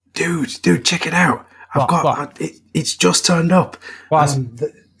Dude, check it out. What? It's just turned up. What?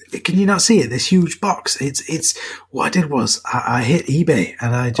 Can you not see it? This huge box. It's what I did was I hit eBay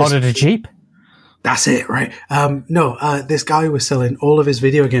and I just Ordered a Jeep? That's it, right? This guy was selling all of his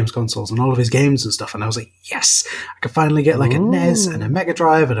video games consoles and all of his games and stuff, and I was like, yes, I could finally get like a NES and a Mega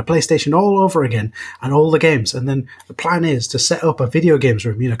Drive and a PlayStation all over again, and all the games. And then the plan is to set up a video games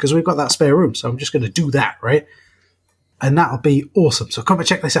room, because we've got that spare room, so I'm just going to do that, right? And that'll be awesome. So come and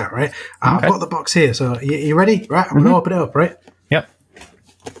check this out, right? I've got the box here, so you ready? Right, I'm going to open it up, right? Yep.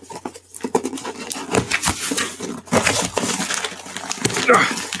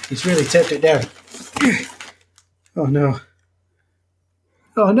 He's really taped it down. Oh no.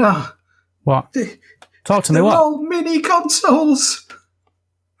 What? Talk to me, They're what? all mini consoles.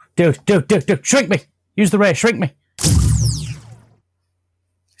 Dude, shrink me. Use the ray, shrink me.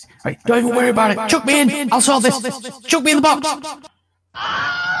 Right, don't even worry about it. Chuck me in. I'll solve this. Chuck me in the box.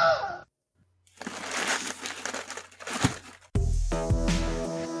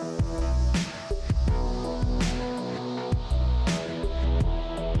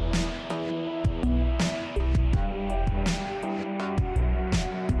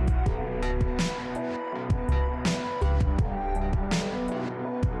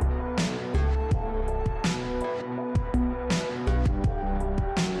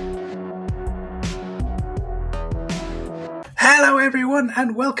 Hello everyone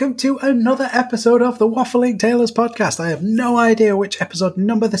and welcome to another episode of the Waffling Tailors podcast. I have no idea which episode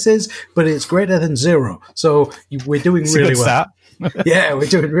number this is, but it's greater than 0. So we're doing really well. Yeah, we're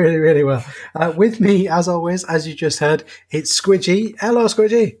doing really, really well. With me, as always, as you just heard, it's Squidgy. Hello,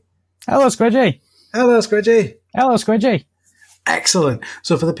 Squidgy. Hello, Squidgy. Hello, Squidgy. Hello, Squidgy. Excellent.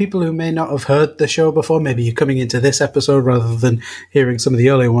 So for the people who may not have heard the show before, maybe you're coming into this episode rather than hearing some of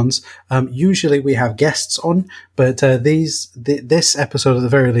the earlier ones. Usually we have guests on, but this episode at the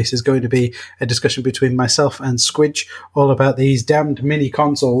very least is going to be a discussion between myself and Squidge all about these damned mini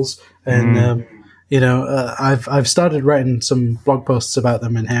consoles. And, I've started writing some blog posts about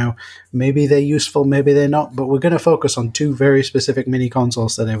them and how maybe they're useful, maybe they're not, but we're going to focus on 2 very specific mini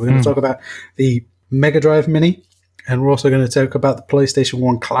consoles today. We're going to talk about the Mega Drive Mini, and we're also going to talk about the PlayStation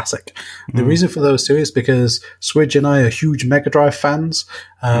 1 Classic. The reason for those 2 is because Swidge and I are huge Mega Drive fans.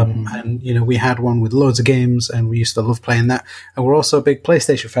 And, we had one with loads of games and we used to love playing that. And we're also big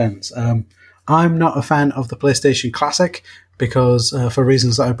PlayStation fans. I'm not a fan of the PlayStation Classic because, for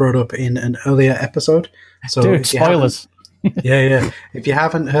reasons that I brought up in an earlier episode. So dude, spoilers. Yeah. If you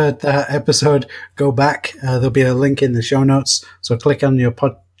haven't heard that episode, go back. There'll be a link in the show notes. So click on your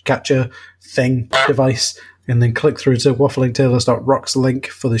podcatcher device and then click through to wafflingtailors.rocks link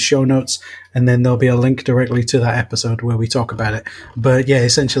for the show notes, and then there'll be a link directly to that episode where we talk about it. But yeah,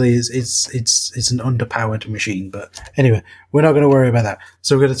 essentially it's an underpowered machine. But anyway, we're not going to worry about that.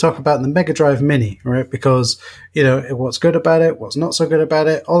 So we're going to talk about the Mega Drive Mini, right? Because, what's good about it, what's not so good about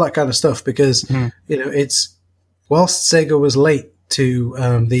it, all that kind of stuff. Because, it's, whilst Sega was late to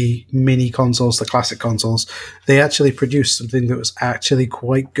the mini consoles, the classic consoles, they actually produced something that was actually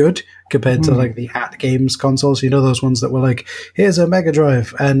quite good compared to like the AT-Games consoles. Those ones that were like, here's a Mega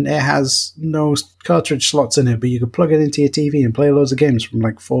Drive and it has no cartridge slots in it, but you could plug it into your TV and play loads of games from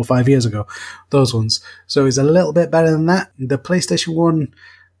like 4 or 5 years ago. Those ones. So it's a little bit better than that. The PlayStation 1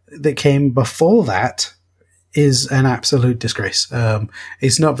 that came before that is an absolute disgrace.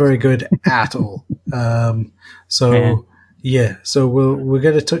 It's not very good at all. So we're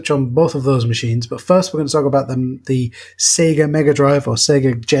going to touch on both of those machines, but first we're going to talk about the Sega Mega Drive or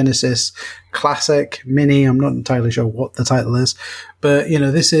Sega Genesis Classic Mini. I'm not entirely sure what the title is, but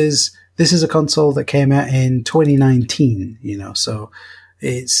this is a console that came out in 2019. So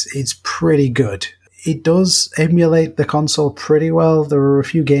it's pretty good. It does emulate the console pretty well. There are a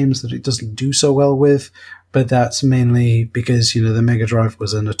few games that it doesn't do so well with, but that's mainly because the Mega Drive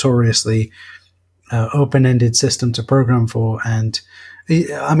was a notoriously open-ended system to program for, and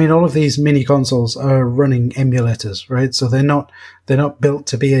all of these mini consoles are running emulators, right? So they're not built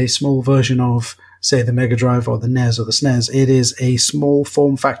to be a small version of, say, the Mega Drive or the NES or the SNES. It is a small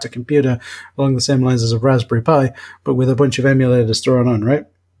form factor computer along the same lines as a Raspberry Pi, but with a bunch of emulators thrown on, right?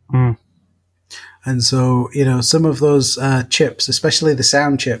 And so, some of those chips, especially the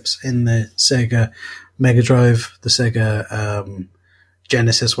sound chips in the Sega Mega Drive, the Sega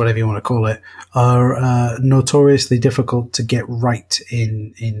Genesis, whatever you want to call it, are notoriously difficult to get right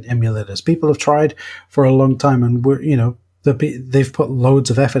in emulators. People have tried for a long time, and they've put loads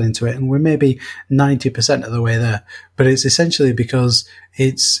of effort into it, and we're maybe 90% of the way there. But it's essentially because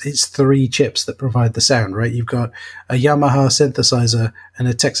it's 3 chips that provide the sound, right? You've got a Yamaha synthesizer and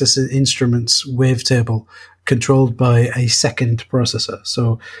a Texas Instruments wavetable controlled by a second processor.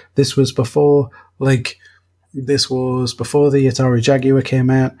 So this was before the Atari Jaguar came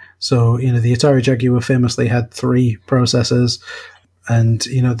out. So, the Atari Jaguar famously had 3 processors. And,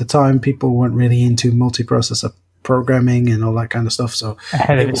 at the time, people weren't really into multiprocessor programming and all that kind of stuff. So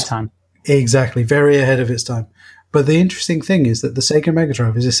ahead of its time. Exactly. Very ahead of its time. But the interesting thing is that the Sega Mega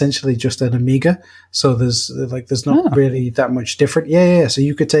Drive is essentially just an Amiga. So there's not really that much different. Yeah. So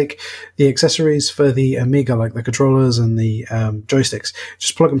you could take the accessories for the Amiga, like the controllers and the joysticks,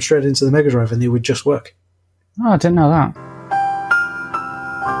 just plug them straight into the Mega Drive and they would just work. Oh, I didn't know that.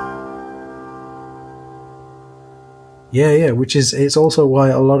 Yeah, it's also why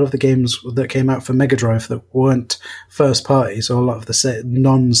a lot of the games that came out for Mega Drive that weren't first party, so a lot of the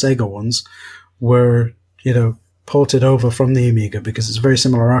non-Sega ones were, ported over from the Amiga because it's very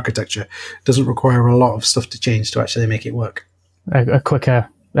similar architecture. It doesn't require a lot of stuff to change to actually make it work. A quicker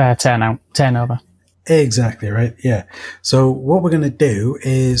turnover. Exactly, right? Yeah. So what we're going to do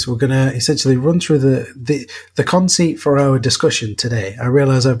is we're going to essentially run through the conceit for our discussion today. I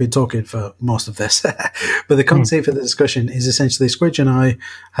realize I've been talking for most of this, but the conceit for the discussion is essentially Squidge and I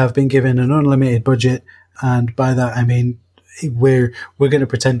have been given an unlimited budget, and by that I mean we're going to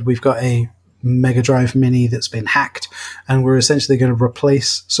pretend we've got a Mega Drive Mini that's been hacked, and we're essentially going to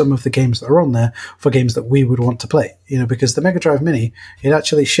replace some of the games that are on there for games that we would want to play. Because the Mega Drive Mini, it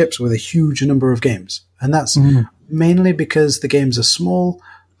actually ships with a huge number of games, and that's mainly because the games are small,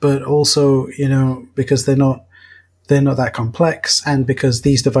 but also because they're not that complex, and because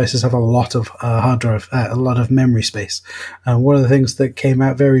these devices have a lot of hard drive, a lot of memory space. One of the things that came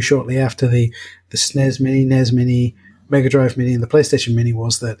out very shortly after the SNES Mini, NES Mini, Mega Drive Mini and the PlayStation Mini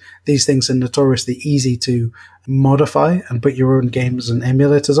was that these things are notoriously easy to modify and put your own games and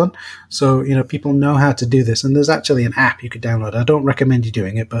emulators on. So, people know how to do this. And there's actually an app you could download. I don't recommend you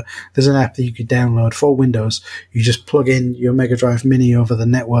doing it, but there's an app that you could download for Windows. You just plug in your Mega Drive Mini over the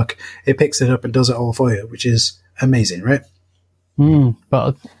network. It picks it up and does it all for you, which is amazing, right?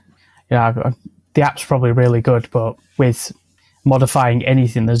 But the app's probably really good, but with modifying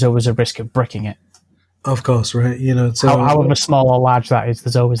anything, there's always a risk of bricking it. Of course, right? So however small or large that is,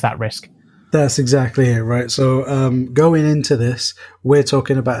 there's always that risk. That's exactly it, right? So going into this, we're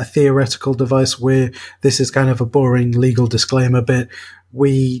talking about a theoretical device where this is kind of a boring legal disclaimer bit.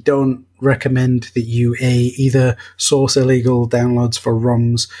 We don't recommend that you either source illegal downloads for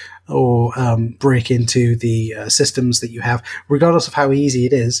ROMs or break into the systems that you have, regardless of how easy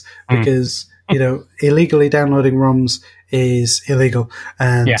it is, because illegally downloading ROMs is illegal,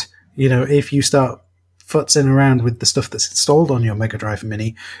 and if you start futzing around with the stuff that's installed on your Mega Drive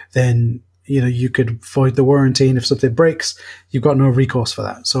Mini, then you could void the warranty, and if something breaks, you've got no recourse for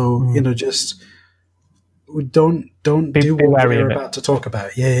that. So just don't do what we're about to talk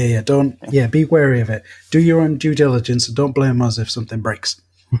about. Be wary of it. Do your own due diligence and don't blame us if something breaks.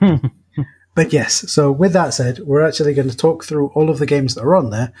 But yes, so with that said, we're actually going to talk through all of the games that are on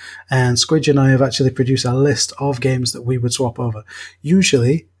there, and Squidge and I have actually produced a list of games that we would swap over.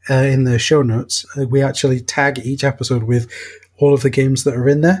 Usually, in the show notes, we actually tag each episode with all of the games that are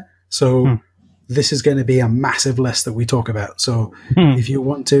in there. So this is going to be a massive list that we talk about. So if you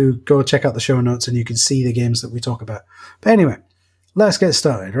want to, go check out the show notes and you can see the games that we talk about. But anyway, let's get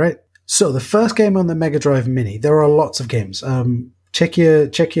started, right? So the first game on the Mega Drive Mini, there are lots of games. Check your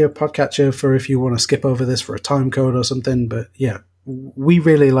podcatcher for if you want to skip over this for a time code or something. But yeah, we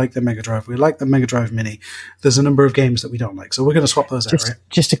really like the Mega Drive. We like the Mega Drive Mini. There's a number of games that we don't like, so we're going to swap those out, right?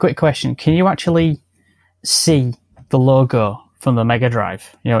 Just a quick question. Can you actually see the logo from the Mega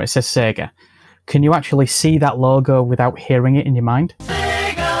Drive? It says Sega. Can you actually see that logo without hearing it in your mind?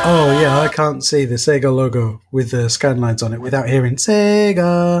 Oh, yeah, I can't see the Sega logo with the scan lines on it without hearing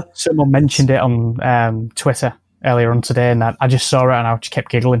Sega. Someone mentioned it on Twitter earlier on today, and I just saw it and I just kept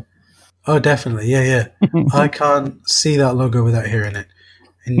giggling. Oh, definitely. Yeah. I can't see that logo without hearing it.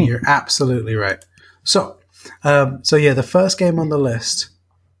 And you're absolutely right. So the first game on the list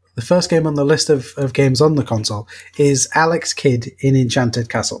of games on the console is Alex Kidd in Enchanted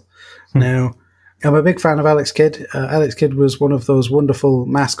Castle. Now, I'm a big fan of Alex Kidd. Alex Kidd was one of those wonderful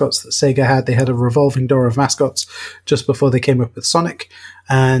mascots that Sega had. They had a revolving door of mascots just before they came up with Sonic.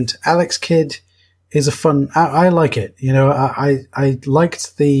 And Alex Kidd is a fun... I like it. I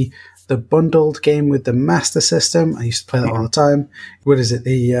liked the bundled game with the Master System. I used to play that all the time. What is it?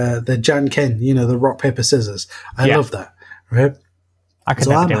 The Jan Ken, the rock, paper, scissors. I love that, right? I could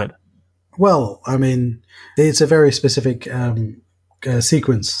never do it. Well, I mean, it's a very specific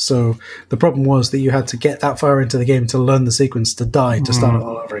sequence. So the problem was that you had to get that far into the game to learn the sequence to die to start it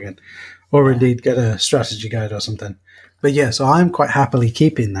all over again, or indeed get a strategy guide or something. But yeah, so I'm quite happily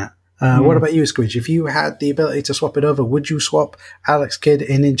keeping that. What about you, Squidge? If you had the ability to swap it over, would you swap Alex Kidd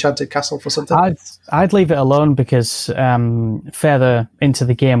in Enchanted Castle for something? I'd leave it alone because further into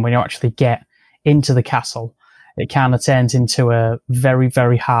the game, when you actually get into the castle, it kind of turns into a very,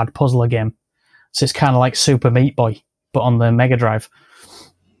 very hard puzzler game. So it's kind of like Super Meat Boy, but on the Mega Drive.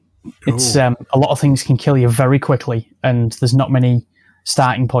 It's a lot of things can kill you very quickly, and there's not many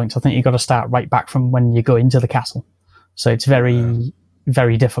starting points. I think you've got to start right back from when you go into the castle. So it's very,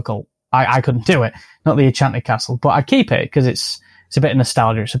 very difficult. I couldn't do it. Not the Enchanted Castle, but I'd keep it because it's a bit of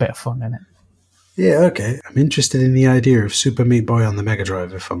nostalgia. It's a bit of fun in it. Yeah, okay. I'm interested in the idea of Super Meat Boy on the Mega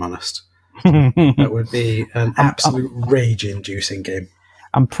Drive, if I'm honest. That would be an absolute rage-inducing game.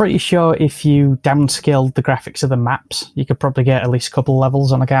 I'm pretty sure if you downscaled the graphics of the maps, you could probably get at least a couple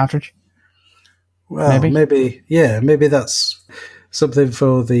levels on a cartridge. Well, maybe that's something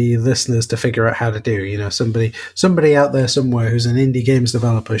for the listeners to figure out how to do. You know, somebody out there somewhere who's an indie games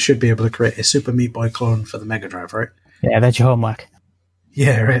developer should be able to create a Super Meat Boy clone for the Mega Drive, right? Yeah, that's your homework.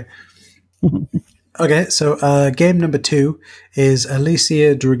 Yeah, right. Okay, so game number 2 is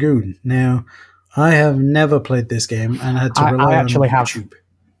Alicia Dragoon. Now, I have never played this game, and I had to rely on YouTube.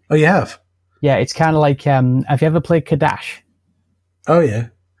 Oh, you have? Yeah, it's kind of like, have you ever played Kadash? Oh, yeah.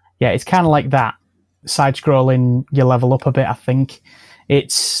 Yeah, it's kind of like that. Side-scrolling, you level up a bit, I think.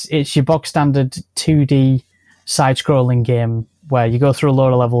 It's your bog-standard 2D side-scrolling game where you go through a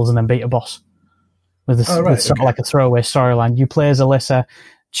load of levels and then beat a boss with sort of like a throwaway storyline. You play as Alyssa,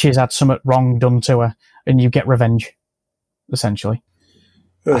 she's had something wrong done to her, and you get revenge, essentially.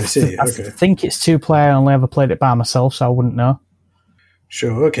 Oh, I see. I think it's 2-player. I only ever played it by myself, so I wouldn't know.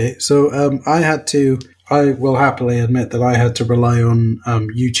 Sure, okay. So I will happily admit that I had to rely on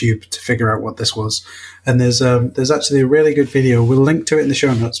YouTube to figure out what this was. And there's actually a really good video. We'll link to it in the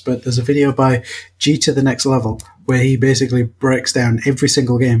show notes, but there's a video by G to the Next Level where he basically breaks down every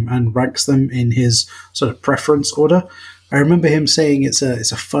single game and ranks them in his sort of preference order. I remember him saying it's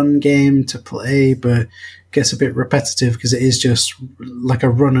a fun game to play, but gets a bit repetitive because it is just like a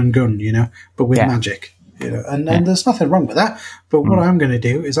run and gun, you know, but with magic. You know, and there's nothing wrong with that. But what I'm going to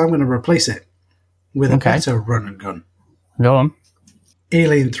do is I'm going to replace it with a better run and gun. Go on.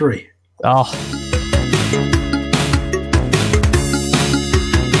 Alien 3. Oh.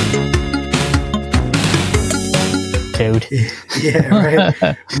 Dude. Yeah,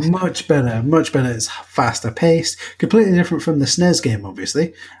 right. Much better. It's faster paced. Completely different from the SNES game,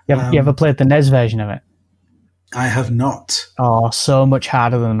 obviously. You ever played the NES version of it? I have not. Oh, so much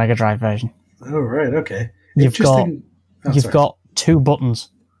harder than the Mega Drive version. Oh, right, okay. You've got 2 buttons.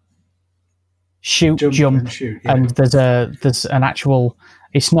 Shoot, jump, and shoot, and there's an actual.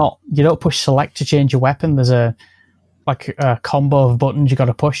 It's not. You don't push select to change your weapon. There's a combo of buttons you got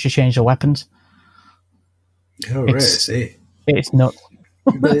to push to change the weapons. Oh, right, I see. It's nuts.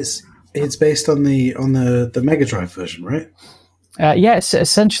 But it's based on the Mega Drive version, right? Yeah, it's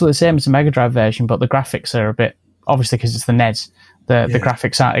essentially the same as the Mega Drive version, but the graphics are a bit obviously because it's the NES. The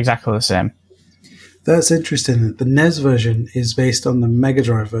graphics aren't exactly the same. That's interesting. The NES version is based on the Mega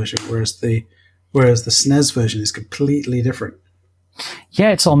Drive version, whereas the SNES version is completely different. Yeah,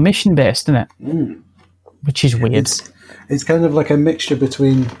 it's all mission based, isn't it? Which is weird. It's kind of like a mixture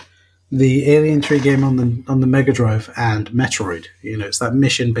between the Alien 3 game on the Mega Drive and Metroid. You know, it's that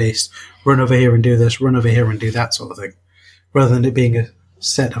mission based run over here and do this, run over here and do that sort of thing, rather than it being a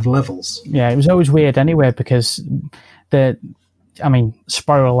set of levels. Yeah, it was always weird anyway because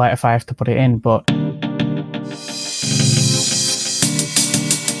spoiler alert if I have to put it in, but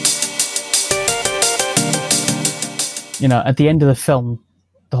you know, at the end of the film,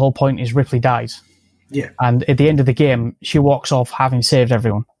 the whole point is Ripley dies. Yeah. And at the end of the game, she walks off having saved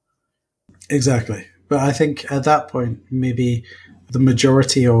everyone. Exactly. But I think at that point, maybe the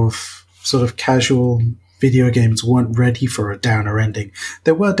majority of sort of casual video games weren't ready for a downer ending.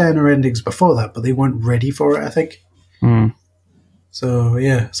 There were downer endings before that, but they weren't ready for it, I think. So,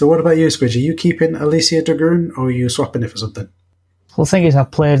 yeah. So what about you, Squidge? Are you keeping Alicia Dragoon, or are you swapping it for something? Well, the thing is,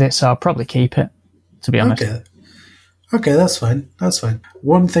 I've played it, so I'll probably keep it, to be honest. Okay, that's fine.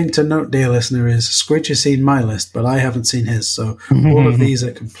 One thing to note, dear listener, is Squidge has seen my list, but I haven't seen his, so all of these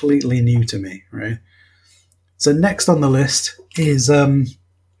are completely new to me, right? So next on the list is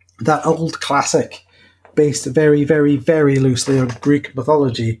that old classic, based very, very, very loosely on Greek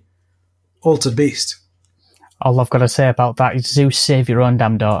mythology, Altered Beast. All I've got to say about that is Zeus, save your own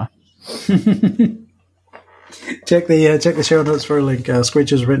damn daughter. check the show notes for a link.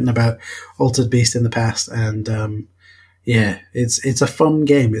 Squidge has written about Altered Beast in the past, and it's a fun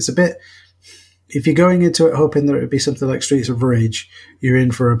game. It's a bit. If you're going into it hoping that it would be something like Streets of Rage, you're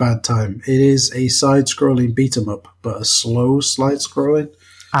in for a bad time. It is a side-scrolling beat-em-up, but a slow slide-scrolling.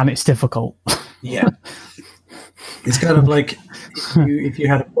 And it's difficult. Yeah. It's kind of like if you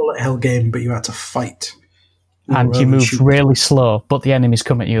had a bullet hell game, but you had to fight. And you move really slow, but the enemies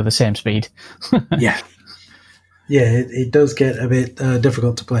come at you at the same speed. Yeah. Yeah, it does get a bit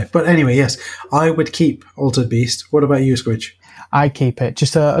difficult to play. But anyway, yes, I would keep Altered Beast. What about you, Squidge? I keep it.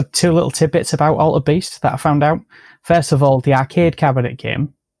 Just two little tidbits about Altered Beast that I found out. First of all, the arcade cabinet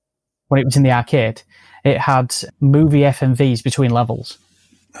game, when it was in the arcade, it had movie FMVs between levels.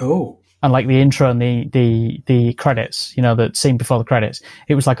 Oh. And like the intro and the credits, the scene before the credits,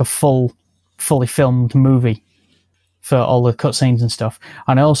 it was like a fully filmed movie for all the cutscenes and stuff.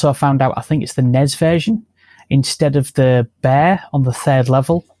 And I also found out, I think it's the NES version, instead of the bear on the third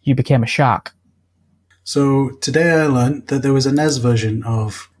level, you became a shark. So today I learned that there was a NES version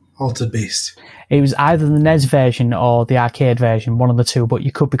of Altered Beast. It was either the NES version or the arcade version, one of the two, but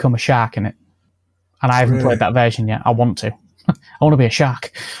you could become a shark in it. And I haven't played that version yet. I want to. I want to be a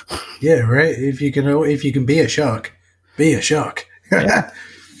shark. Yeah, right. If you can be a shark, be a shark. Yeah.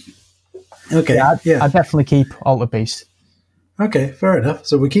 Okay. Yeah, I'd definitely keep Altered Beast. Okay, fair enough.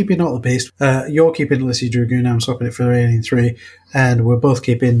 So we're keeping Altered Beast. You're keeping Ulysses Dragoon. I'm swapping it for Alien 3. And we're both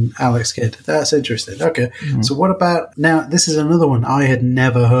keeping Alex Kidd. That's interesting. Okay. Mm-hmm. So what about... Now, this is another one I had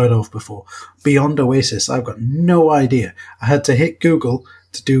never heard of before. Beyond Oasis. I've got no idea. I had to hit Google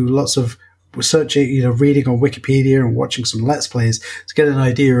to do lots of researching, reading on Wikipedia and watching some Let's Plays to get an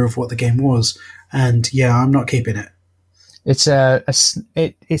idea of what the game was. And yeah, I'm not keeping it. It's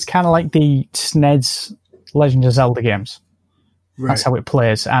it's kind of like the SNES Legend of Zelda games. Right. That's how it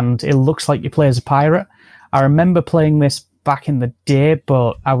plays, and it looks like you play as a pirate. I remember playing this back in the day,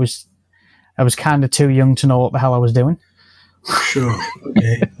 but I was kind of too young to know what the hell I was doing. Sure.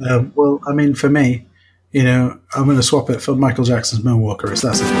 Okay. Well, I mean, for me, I'm going to swap it for Michael Jackson's Moonwalker. Is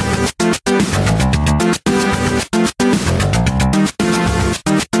that's it?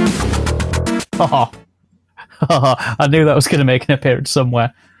 Oh, I knew that was going to make an appearance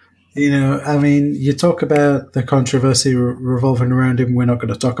somewhere. I mean, you talk about the controversy revolving around him. We're not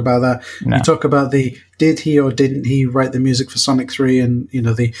going to talk about that. No. You talk about did he or didn't he write the music for Sonic 3? And,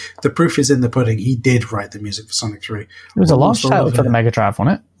 the proof is in the pudding. He did write the music for Sonic 3. It was a launch title for the Mega Drive,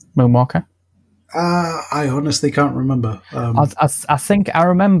 wasn't it? Moonwalker. I honestly can't remember. I think I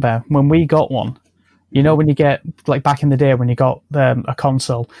remember when we got one. When you get, like back in the day when you got a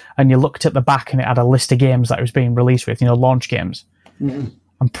console and you looked at the back and it had a list of games that it was being released with, launch games. Mm-hmm.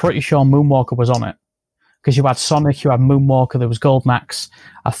 I'm pretty sure Moonwalker was on it. Because you had Sonic, you had Moonwalker, there was Golden Axe.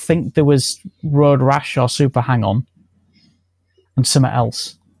 I think there was Road Rash or Super Hang-On. And something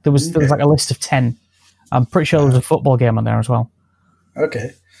else. There was like a list of 10. I'm pretty sure there was a football game on there as well.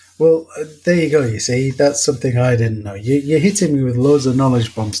 Okay. Well, there you go, you see. That's something I didn't know. You're hitting me with loads of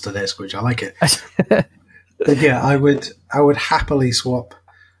knowledge bombs today, Squidge. I like it. But yeah, I would happily swap.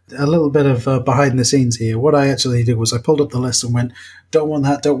 A little bit of behind the scenes here. What I actually did was I pulled up the list and went, don't want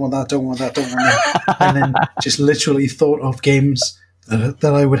that, don't want that, don't want that, don't want that. And then just literally thought of games that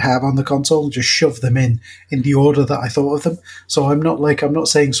I would have on the console and just shove them in the order that I thought of them. So I'm not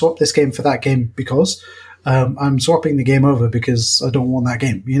saying swap this game for that game because I'm swapping the game over because I don't want that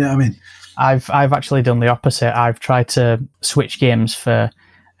game. You know what I mean? I've actually done the opposite. I've tried to switch games for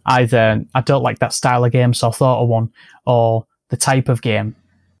either I don't like that style of game, so I thought of one, or the type of game.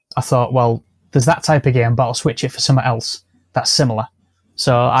 I thought, well, there's that type of game, but I'll switch it for something else that's similar.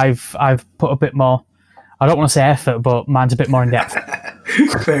 So I've put a bit more, I don't want to say effort, but mine's a bit more in depth.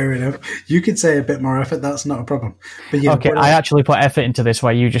 Fair enough. You could say a bit more effort, that's not a problem. But yeah, okay, I actually put effort into this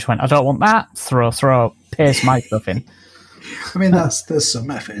where you just went, I don't want that, paste my stuff in. I mean, there's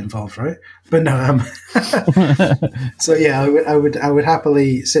some effort involved, right? But no, so yeah, I would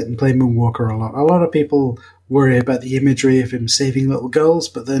happily sit and play Moonwalker a lot. A lot of people worry about the imagery of him saving little girls,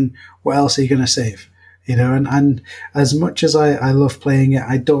 but then what else are you going to save? And as much as I love playing it,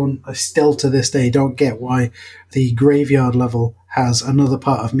 I still to this day don't get why the Graveyard level has another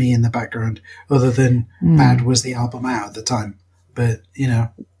part of me in the background other than Bad was the album out at the time. But,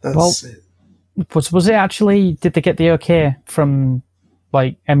 that's it. Was it actually, did they get the okay from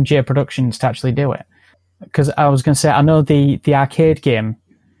like MJ Productions to actually do it? Because I was going to say, I know the arcade game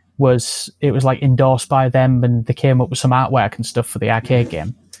was like endorsed by them and they came up with some artwork and stuff for the arcade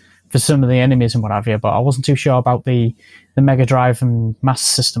game for some of the enemies and what have you, but I wasn't too sure about the Mega Drive and Master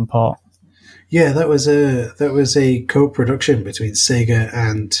System port. Yeah, that was a co-production between Sega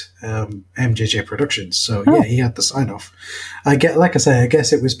and MJJ Productions. So yeah, he had the sign off. I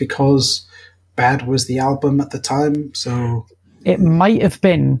guess it was because Bad was the album at the time. So It might have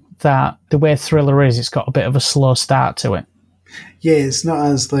been that the way Thriller is, it's got a bit of a slow start to it. yeah, it's not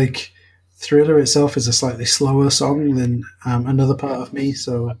as like Thriller itself is a slightly slower song than Another Part of Me.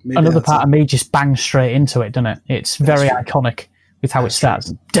 So maybe Another Part of Me just bangs straight into it, doesn't it? It's very iconic with how it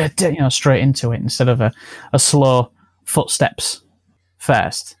starts, straight into it instead of a slow footsteps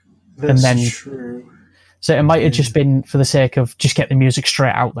first. That's and then true. So it might have just been for the sake of just get the music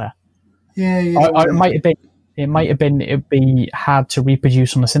straight out there. Yeah, Or it might have been it'd be hard to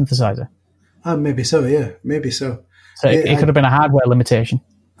reproduce on a synthesizer. Maybe so. Yeah, maybe so. So it could have been a hardware limitation.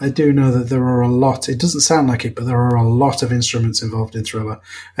 I do know that there are a lot. It doesn't sound like it, but there are a lot of instruments involved in Thriller.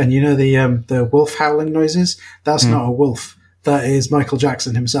 And you know the wolf howling noises? That's not a wolf. That is Michael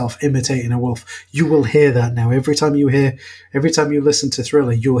Jackson himself imitating a wolf. You will hear that now. Every time you listen to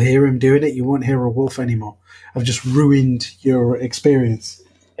Thriller, you'll hear him doing it. You won't hear a wolf anymore. I've just ruined your experience.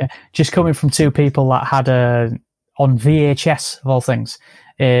 Yeah. Just coming from two people that had on VHS of all things,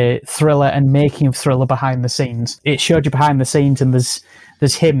 Thriller and making of Thriller behind the scenes. It showed you behind the scenes, and there's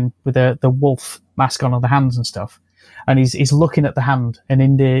him with the wolf mask on the hands and stuff, and he's looking at the hand. And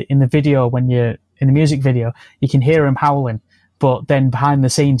in the video, when you're in the music video, you can hear him howling, but then behind the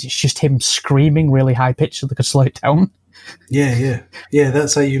scenes, it's just him screaming really high pitched so they could slow it down. Yeah.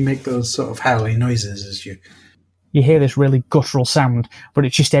 That's how you make those sort of howling noises, as you hear this really guttural sound, but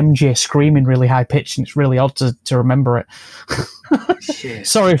it's just MJ screaming really high pitched, and it's really odd to remember it. Yeah.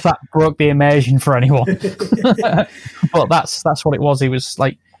 Sorry if that broke the immersion for anyone, but that's what it was. It was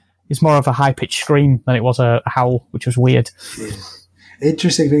like it's more of a high pitched scream than it was a howl, which was weird. Yeah.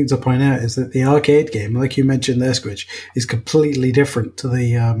 Interesting thing to point out is that the arcade game, like you mentioned there, Squidge, is completely different to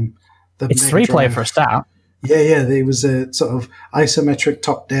the It's Mega 3-player Drive. for a start. Yeah. There was a sort of isometric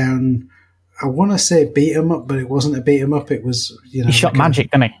top-down. I want to say beat 'em up, but it wasn't a beat 'em up. It was He shot magic,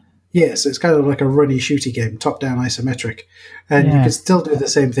 didn't he? Yeah, so it's kind of like a runny shooty game, top-down isometric, and you Yeah. could still do the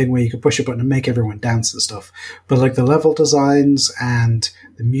same thing where you could push a button and make everyone dance and stuff. But like the level designs and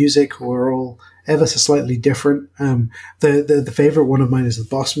the music were all ever so slightly different. The favorite one of mine is the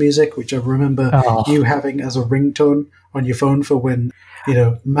boss music, which I remember you having as a ringtone on your phone for when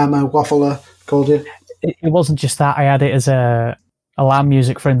Mama Waffler called you. It wasn't just that. I had it as a alarm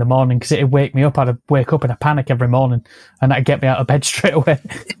music for in the morning because it'd wake me up. I'd wake up in a panic every morning, and that'd get me out of bed straight away.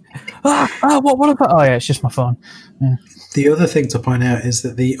 What about? Oh yeah, it's just my phone. Yeah. The other thing to point out is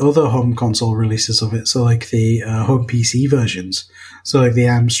that the other home console releases of it, so like the home PC versions, so like the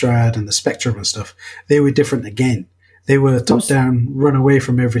Amstrad and the Spectrum and stuff, they were different again. They were top-down, run away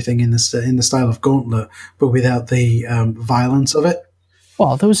from everything in the style of Gauntlet, but without the violence of it.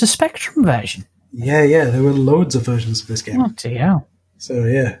 Well, there was a Spectrum version. Yeah, there were loads of versions of this game. Oh dear. So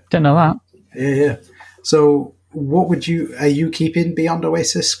yeah. Didn't know that. Yeah. So what are you keeping Beyond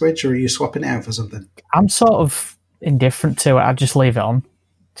Oasis, Squidge, or are you swapping it out for something? I'm sort of indifferent to it. I'd just leave it on,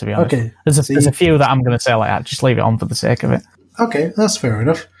 to be honest. Okay. There's a few that I'm going to say like that. Just leave it on for the sake of it. Okay, that's fair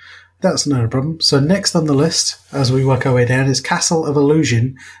enough. That's not a problem. So next on the list, as we work our way down, is Castle of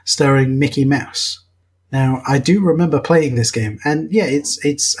Illusion, starring Mickey Mouse. Now, I do remember playing this game, and yeah,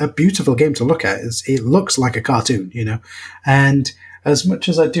 it's a beautiful game to look at. It looks like a cartoon, And as much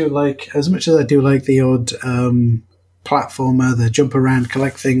as I do like the odd platformer, the jump around,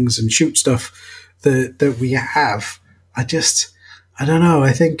 collect things, and shoot stuff that we have, I don't know.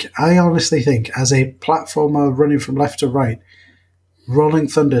 I honestly think as a platformer running from left to right, Rolling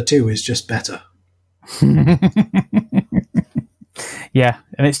Thunder 2 is just better. Yeah,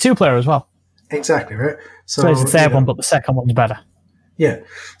 and it's 2-player as well. Exactly, right? So it's the third one, but the second one's better. Yeah.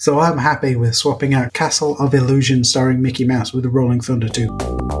 So I'm happy with swapping out Castle of Illusion starring Mickey Mouse with Rolling Thunder 2.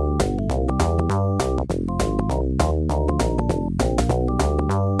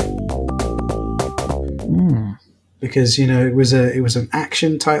 Because it was an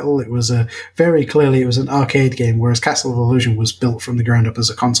action title. It was very clearly it was an arcade game, whereas Castle of Illusion was built from the ground up as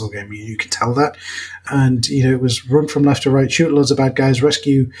a console game. You can tell that, and it was run from left to right, shoot loads of bad guys,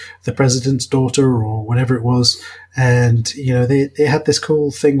 rescue the president's daughter or whatever it was, and they had this cool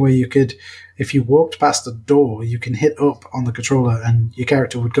thing where you could, if you walked past a door, you can hit up on the controller and your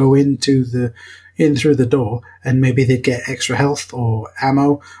character would go in through the door, and maybe they'd get extra health or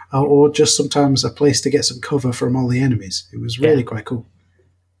ammo, or just sometimes a place to get some cover from all the enemies. It was really quite cool.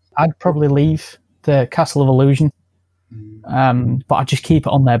 I'd probably leave the Castle of Illusion, but I'd just keep it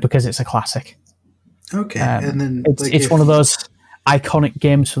on there because it's a classic. Okay, and then it's one of those iconic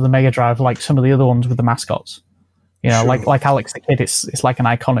games for the Mega Drive, like some of the other ones with the mascots. Sure. like Alex the Kid. It's like an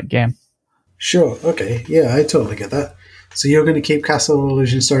iconic game. Sure. Okay. Yeah, I totally get that. So you're going to keep Castle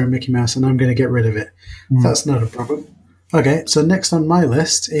Illusion starring Mickey Mouse, and I'm going to get rid of it. That's not a problem. Okay. So next on my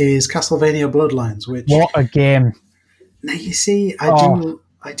list is Castlevania Bloodlines, which What a game! now you see,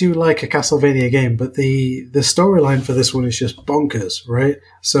 I do like a Castlevania game, but the storyline for this one is just bonkers, right?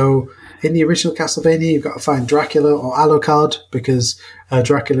 So in the original Castlevania, you've got to find Dracula or Alucard because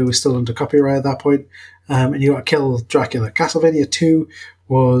Dracula was still under copyright at that point, and you got to kill Dracula. Castlevania 2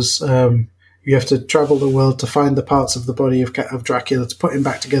 was you have to travel the world to find the parts of the body of Dracula to put him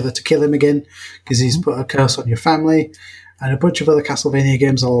back together to kill him again because he's put a curse on your family. And a bunch of other Castlevania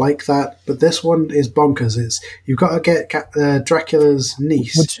games are like that, but this one is bonkers. You've got to get Dracula's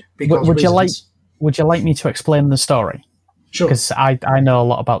niece. Would you like me to explain the story? Sure. Because I know a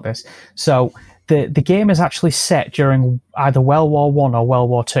lot about this. So the game is actually set during either World War One or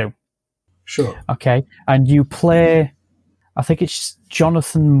World War Two. Sure. Okay, and you play, I think it's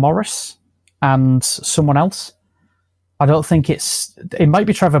Jonathan Morris and someone else. I don't think it might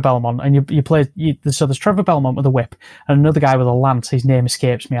be Trevor Belmont, and you play. So there's Trevor Belmont with a whip, and another guy with a lance. His name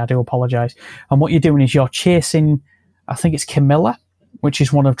escapes me. I do apologise. And what you're doing is you're chasing, I think it's Camilla, which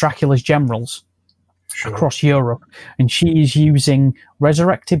is one of Dracula's generals across Europe, and she is using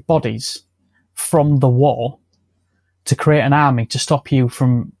resurrected bodies from the war to create an army to stop you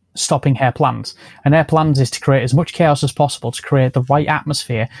from stopping her plans. And her plans is to create as much chaos as possible to create the right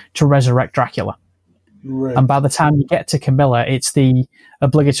atmosphere to resurrect Dracula. Right. And by the time you get to Camilla, it's the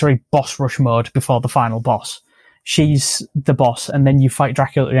obligatory boss rush mode before the final boss. She's the boss, and then you fight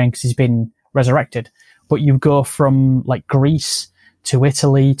Dracula again because he's been resurrected. But you go from like Greece to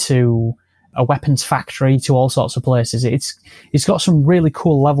Italy to a weapons factory to all sorts of places. It's got some really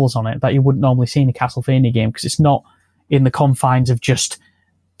cool levels on it that you wouldn't normally see in a Castlevania game because it's not in the confines of just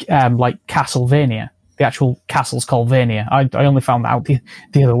like Castlevania. The actual castle's called Vania. I only found that out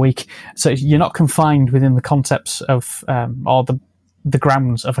the other week. So you're not confined within the concepts of or the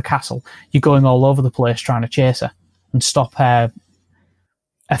grounds of a castle. You're going all over the place trying to chase her and stop her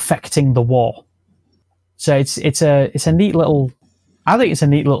affecting the war. So it's a neat little. I think it's a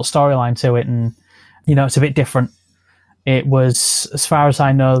neat little storyline to it, and it's a bit different. It was, as far as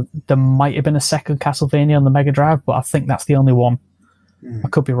I know, there might have been a second Castlevania on the Mega Drive, but I think that's the only one. I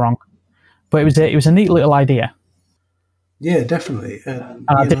could be wrong. But it was a neat little idea. Yeah, definitely. And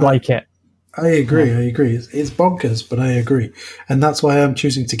I did like it. I agree. It's bonkers, but I agree. And that's why I'm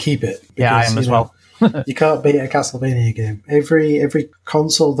choosing to keep it. Because, yeah, I am as well. You can't beat a Castlevania game. Every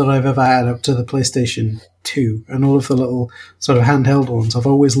console that I've ever had up to the PlayStation 2 and all of the little sort of handheld ones, I've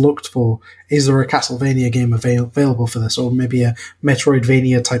always looked for, is there a Castlevania game available for this? Or maybe a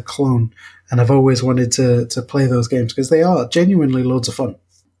Metroidvania type clone. And I've always wanted to play those games because they are genuinely loads of fun.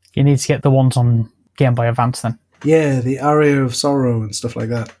 You need to get the ones on Game Boy Advance then. Yeah, the Aria of Sorrow and stuff like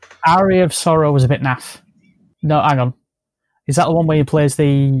that. Aria of Sorrow was a bit naff. No, hang on. Is that the one where he plays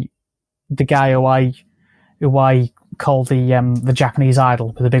the guy who I call the Japanese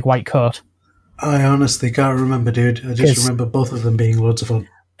idol with the big white coat? I honestly can't remember, dude. I just remember both of them being loads of fun.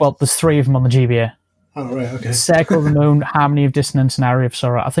 Well, there's three of them on the GBA. Oh, right, okay. Circle of the Moon, Harmony of Dissonance, and Aria of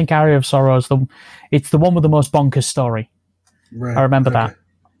Sorrow. I think Aria of Sorrow is the one with the most bonkers story. Right, I remember that.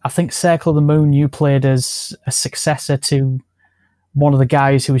 I think Circle of the Moon you played as a successor to one of the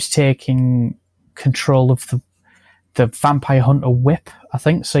guys who was taking control of the Vampire Hunter whip, I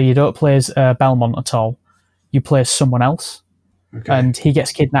think. So you don't play as Belmont at all. You play as someone else. Okay. And he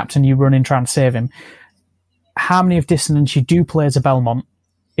gets kidnapped and you run in trying to save him. Harmony of Dissonance you do play as a Belmont.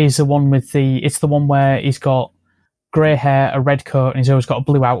 Is the one with it's the one where he's got grey hair, a red coat, and he's always got a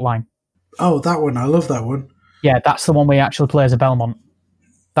blue outline. Oh, that one. I love that one. Yeah, that's the one where he actually plays a Belmont.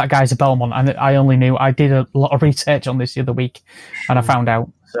 That guy's a Belmont, and I did a lot of research on this the other week, and I found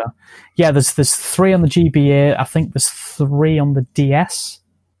out. So, yeah, there's 3 on the GBA. I think there's 3 on the DS.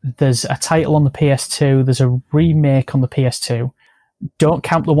 There's a title on the PS2. There's a remake on the PS2. Don't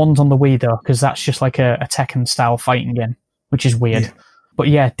count the ones on the Wii though, because that's just like a Tekken-style fighting game, which is weird. Yeah. But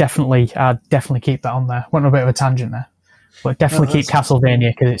yeah, definitely, I'd definitely keep that on there. Went on a bit of a tangent there, but definitely keep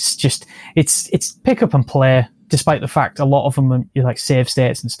Castlevania because it's pick up and play. Despite the fact a lot of them are like save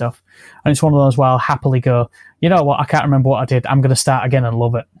states and stuff, and it's one of those where I'll happily go, you know what, I can't remember what I did. I'm going to start again and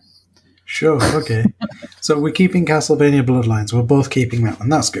love it. Sure, okay. So we're keeping Castlevania Bloodlines. We're both keeping that one.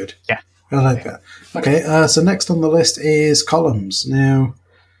 That's good. Yeah, I like that. Okay, so next on the list is Columns. Now,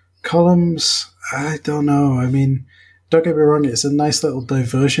 Columns, I don't know. I mean, don't get me wrong, it's a nice little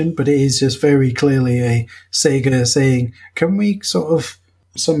diversion, but it is just very clearly a Sega saying, can we sort of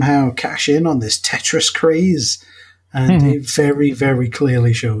somehow cash in on this Tetris craze? And it very, very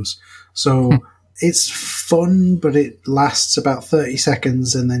clearly shows. So it's fun, but it lasts about 30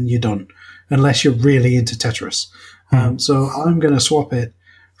 seconds and then you're done. unless you're really into Tetris. So I'm going to swap it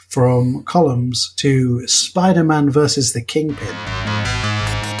from Columns to Spider-Man versus the Kingpin.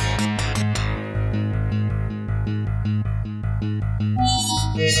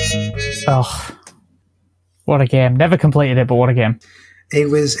 Oh, what a game. Never completed it, but what a game. It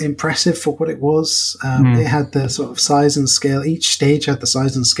was impressive for what it was. It had the sort of size and scale. Each stage had the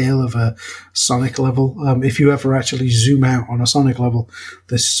size and scale of a Sonic level. If you ever actually zoom out on a Sonic level,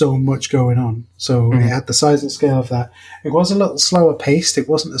 there's so much going on. So it had the size and scale of that. It was a little slower paced. It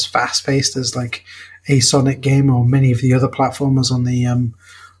wasn't as fast paced as like a Sonic game or many of the other platformers on the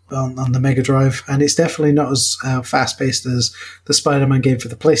on the Mega Drive. And it's definitely not as fast paced as the Spider-Man game for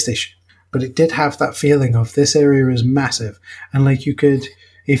the PlayStation. But it did have that feeling of this area is massive. And like you could,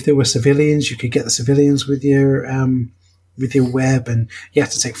 if there were civilians, you could get the civilians with your web, and you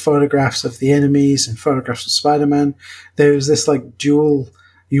had to take photographs of the enemies and photographs of Spider-Man. There was this like dual,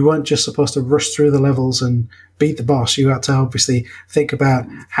 you weren't just supposed to rush through the levels and beat the boss. You had to obviously think about,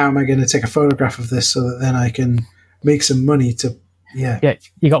 how am I going to take a photograph of this so that then I can make some money to, Yeah,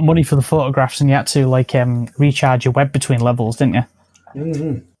 you got money for the photographs and you had to like recharge your web between levels, didn't you?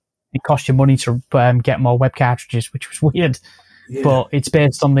 Mm-hmm. It cost you money to get more web cartridges, which was weird. Yeah. But it's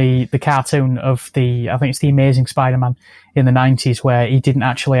based on the cartoon of I think it's the Amazing Spider-Man in the 90s, where he didn't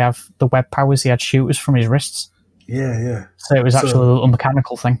actually have the web powers. He had shooters from his wrists. Yeah. So it was actually a little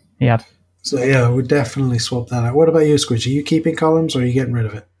mechanical thing he had. So yeah, I would definitely swap that out. What about you, Squidge? Are you keeping Columns or are you getting rid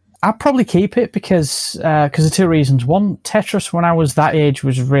of it? I'd probably keep it because of two reasons. One, Tetris, when I was that age,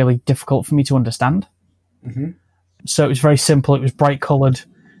 was really difficult for me to understand. Mm-hmm. So it was very simple. It was bright coloured.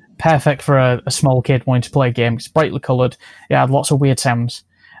 Perfect for a small kid wanting to play a game. It's brightly coloured. It had lots of weird sounds.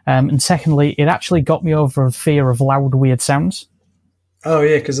 And secondly, it actually got me over a fear of loud, weird sounds. Oh,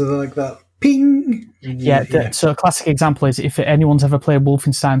 yeah, because of like that ping. So a classic example is if anyone's ever played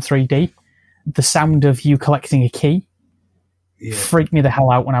Wolfenstein 3D, the sound of you collecting a key freaked me the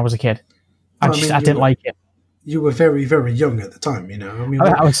hell out when I was a kid. I didn't like it. You were very, very young at the time, you know. I mean,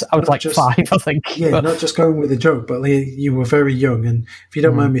 I was like 5, I think. Yeah, not just going with a joke, but you were very young, and if you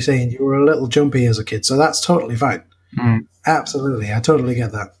don't mind me saying, you were a little jumpy as a kid, so that's totally fine. Absolutely, I totally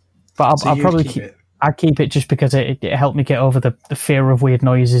get that. But I'll probably keep it. I'd keep it just because it helped me get over the fear of weird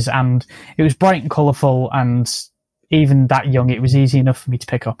noises, and it was bright and colourful, and even that young, it was easy enough for me to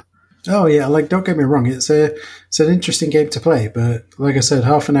pick up. Oh yeah, like don't get me wrong, it's an interesting game to play, but like I said,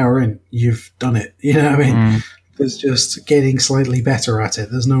 half an hour in, you've done it. You know what I mean? There's just getting slightly better at it.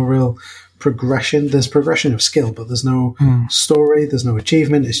 There's no real progression. There's progression of skill, but there's no story. There's no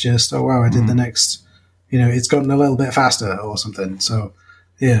achievement. It's just, oh wow, I did the next. You know, it's gotten a little bit faster or something. So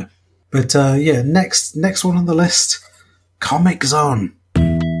yeah, but next one on the list, Comix Zone.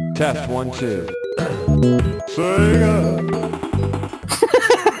 Test 1 2. Sega.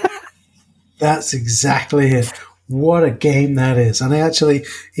 That's exactly it. What a game that is. And I actually,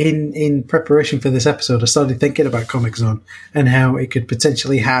 in preparation for this episode, I started thinking about Comix Zone and how it could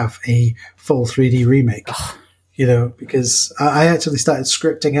potentially have a full 3D remake. You know, because I actually started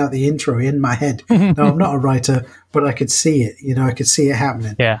scripting out the intro in my head. Now, I'm not a writer, but I could see it. You know, I could see it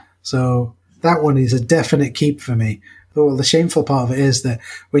happening. Yeah. So that one is a definite keep for me. Well, the shameful part of it is that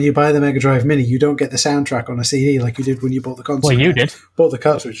when you buy the Mega Drive Mini, you don't get the soundtrack on a CD like you did when you bought the console. Well, you did. Bought the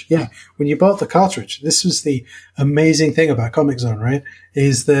cartridge. Yeah. When you bought the cartridge, this was the amazing thing about Comix Zone, right?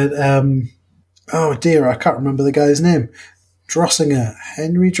 Is that, oh dear, I can't remember the guy's name. Drossinger.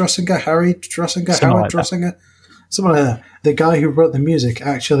 Henry Drossinger? Harry Drossinger? Howard Drossinger? Something like that. The guy who wrote the music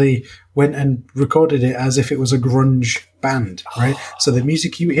actually went and recorded it as if it was a grunge band, right? So the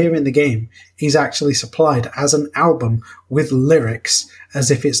music you hear in the game is actually supplied as an album with lyrics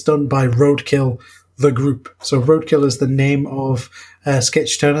as if it's done by Roadkill, the group. So Roadkill is the name of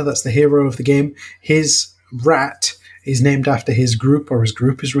Sketch Turner. That's the hero of the game. His rat is named after his group, or his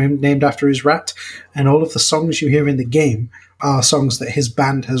group is named after his rat. And all of the songs you hear in the game are songs that his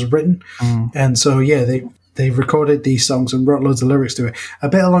band has written. And so, yeah, they recorded these songs and wrote loads of lyrics to it. A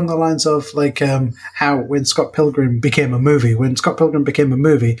bit along the lines of like how when Scott Pilgrim became a movie. When Scott Pilgrim became a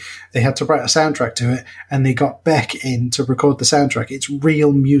movie, they had to write a soundtrack to it, and they got Beck in to record the soundtrack. It's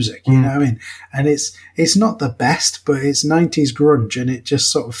real music, you know what I mean? And it's not the best, but it's 90s grunge, and it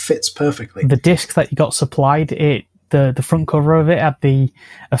just sort of fits perfectly. The disc that you got supplied, the front cover of it had the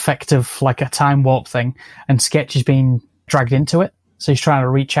effect of like a time warp thing, and Sketch is being dragged into it. So he's trying to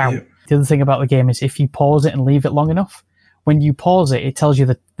reach out. Yeah. The other thing about the game is if you pause it and leave it long enough, when you pause it, it tells you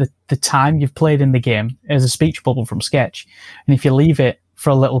the time you've played in the game as a speech bubble from Sketch. And if you leave it for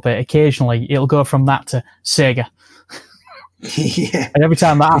a little bit, occasionally it'll go from that to Sega. Yeah. And every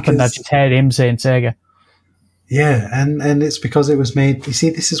time that happened, I just heard him saying Sega. Yeah, and it's because it was made. You see,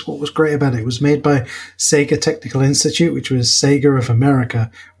 this is what was great about it. It was made by Sega Technical Institute, which was Sega of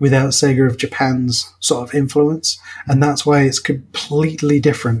America, without Sega of Japan's sort of influence, and that's why it's completely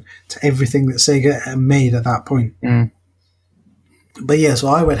different to everything that Sega made at that point. But yeah, so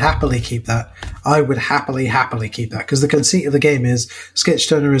I would happily keep that. I would happily keep that, because the conceit of the game is Sketch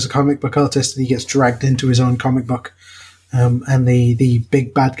Turner is a comic book artist and he gets dragged into his own comic book. And the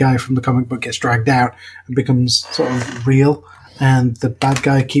big bad guy from the comic book gets dragged out and becomes sort of real. And the bad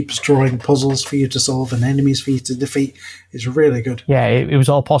guy keeps drawing puzzles for you to solve and enemies for you to defeat. It's really good. Yeah, it was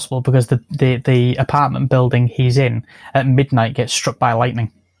all possible because the apartment building he's in at midnight gets struck by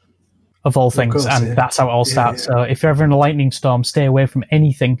lightning, of all things. Of course, and that's how it all starts. Yeah. So if you're ever in a lightning storm, stay away from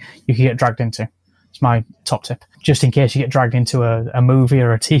anything you can get dragged into. It's my top tip. Just in case you get dragged into a movie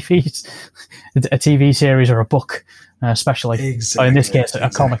or a TV series or a book. Especially, or in this case, a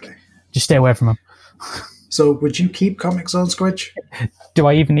comic. Just stay away from them. So, would you keep Comic Zone, Squidge? Do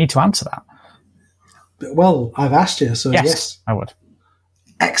I even need to answer that? Well, I've asked you, so yes. I would.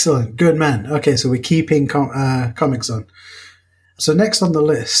 Excellent. Good man. Okay, so we're keeping Comic Zone. So next on the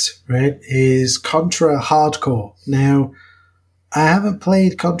list, right, is Contra Hardcore. Now, I haven't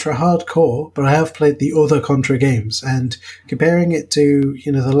played Contra Hardcore, but I have played the other Contra games, and comparing it to,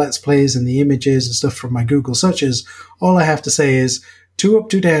 the Let's Plays and the images and stuff from my Google searches, all I have to say is 2 up,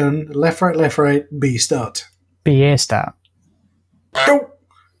 2 down, left, right, B start. BA start. Oh,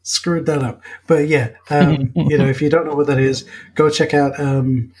 screwed that up. But yeah, if you don't know what that is, go check out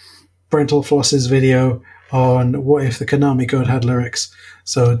Brental Floss's video on what if the Konami code had lyrics.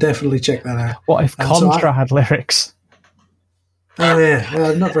 So definitely check that out. What if Contra had lyrics? Oh yeah,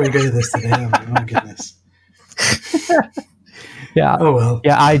 I'm not very good at this today, am I? My goodness. Yeah. Oh well.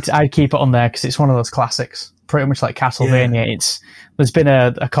 Yeah, I'd keep it on there because it's one of those classics. Pretty much like Castlevania. Yeah. There's been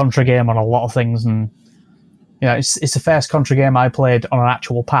a Contra game on a lot of things, and it's the first Contra game I played on an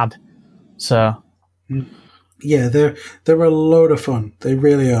actual pad. So yeah, they're a load of fun. They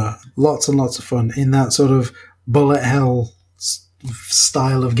really are. Lots and lots of fun in that sort of bullet hell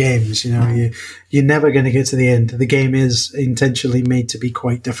style of games. You're never going to get to the end. The game is intentionally made to be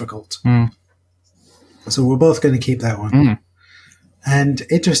quite difficult. So we're both going to keep that one. And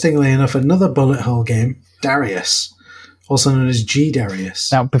interestingly enough, another bullet hell game, Darius, also known as G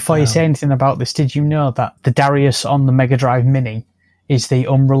Darius. Now, before you say anything about this, did you know that the Darius on the Mega Drive Mini is the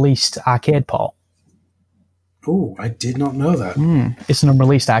unreleased arcade port? Oh, I did not know that. It's an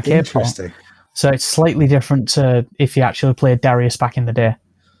unreleased arcade port. Interesting. So it's slightly different to if you actually played Darius back in the day.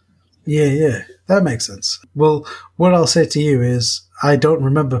 Yeah, that makes sense. Well, what I'll say to you is I don't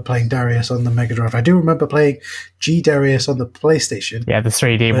remember playing Darius on the Mega Drive. I do remember playing G Darius on the PlayStation. Yeah, the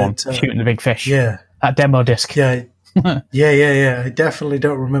 3D one, shooting the big fish. Yeah. That demo disc. Yeah. Yeah. I definitely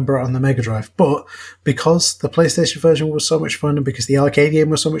don't remember it on the Mega Drive. But because the PlayStation version was so much fun and because the arcade game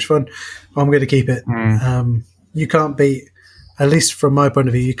was so much fun, I'm going to keep it. You can't beat, at least from my point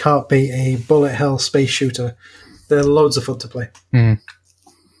of view, you can't beat a bullet hell space shooter. They're loads of fun to play.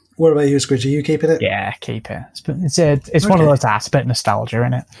 What about you, Squidge? Are you keeping it? Yeah, keep it. It's one of those that's a bit nostalgia,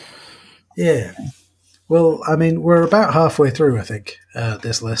 isn't it? Yeah. Well, I mean, we're about halfway through, I think,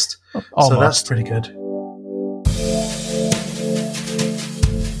 this list. Almost. So that's pretty good.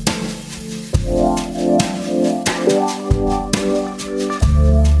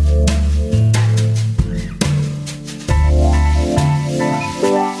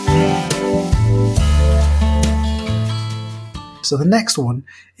 So the next one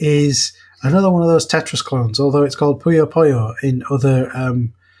is another one of those Tetris clones, although it's called Puyo Puyo in other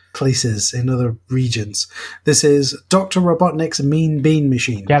places, in other regions. This is Dr. Robotnik's Mean Bean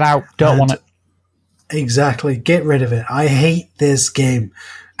Machine. Get out. Don't want it. Exactly. Get rid of it. I hate this game.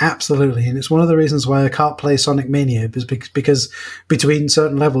 Absolutely. And it's one of the reasons why I can't play Sonic Mania, because between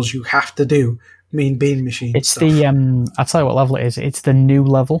certain levels you have to do Mean Bean Machine It's stuff. I'll tell you what level it is. It's the new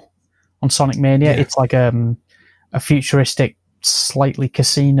level on Sonic Mania. Yeah. It's like a futuristic, slightly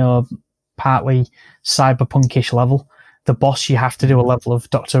casino, partly cyberpunkish level. The boss, you have to do a level of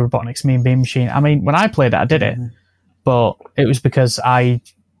Dr. Robotnik's Mean Bean Machine. I mean, when I played it, I did it, but it was because I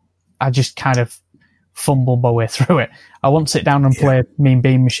just kind of fumbled my way through it. I won't sit down and play Mean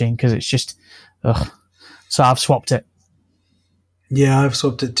Bean Machine because it's just, ugh. So I've swapped it. Yeah, I've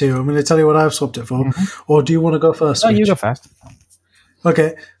swapped it too. I'm going to tell you what I've swapped it for. Or do you want to go first? No, you Rich? go first.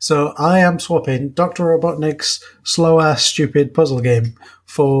 Okay, so I am swapping Dr. Robotnik's slow-ass stupid puzzle game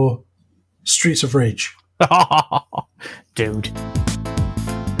for Streets of Rage. Dude.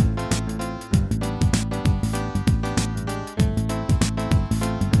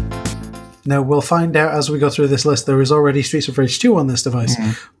 Now, we'll find out as we go through this list. There is already Streets of Rage 2 on this device,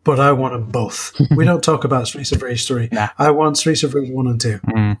 but I want them both. We don't talk about Streets of Rage 3. Nah. I want Streets of Rage 1 and 2.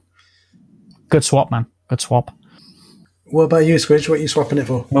 Good swap, man. Good swap. What about you, Squidge? What are you swapping it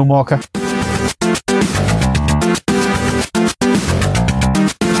for? Moonwalker.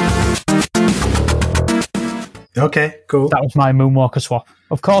 Okay, cool. That was my Moonwalker swap.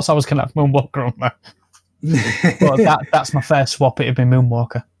 Of course I was going to have Moonwalker on there. But that's my first swap. It'd be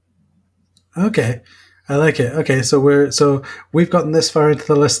Moonwalker. Okay, I like it. Okay, so we've gotten this far into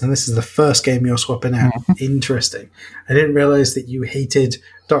the list, and this is the first game you're swapping out. Interesting. I didn't realize that you hated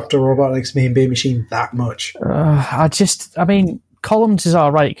Dr. Robotnik's Mean Bean Machine that much. Columns is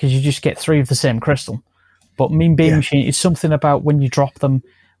all right because you just get 3 of the same crystal. But Mean Bean Machine is something about when you drop them,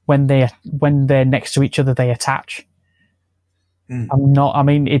 when they're next to each other, they attach.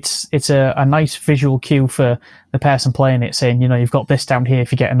 It's a nice visual cue for the person playing it, saying, you've got this down here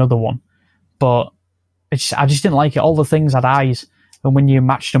if you get another one. But I just didn't like it. All the things had eyes, and when you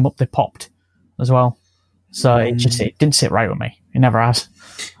matched them up, they popped as well. So it didn't sit right with me. It never has.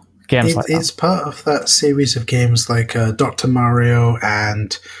 It's part of that series of games like Dr. Mario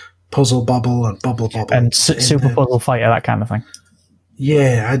and Puzzle Bobble and Bubble Bobble. And Super Puzzle Fighter, that kind of thing.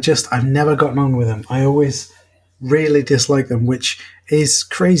 Yeah, I've never gotten on with them. I always really dislike them, which is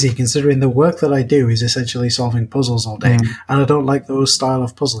crazy considering the work that I do is essentially solving puzzles all day, and I don't like those style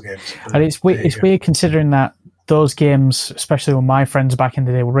of puzzle games. And it's weird considering that those games, especially when my friends back in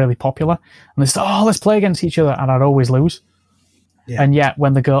the day were really popular, and they said, let's play against each other, and I'd always lose. Yeah. And yet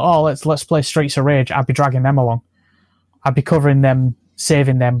when they go, let's play Streets of Rage, I'd be dragging them along. I'd be covering them,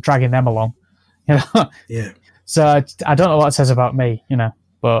 saving them, dragging them along. Yeah. So I don't know what it says about me,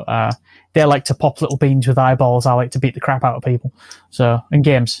 but they like to pop little beans with eyeballs. I like to beat the crap out of people. So in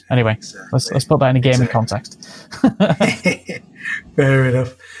games, anyway, let's put that in a gaming context. Fair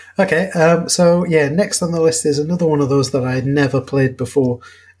enough. Okay, next on the list is another one of those that I had never played before.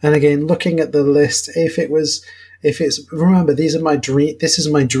 And again, looking at the list, remember, this is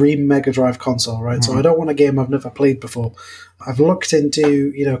my dream Mega Drive console, right? So I don't want a game I've never played before. I've looked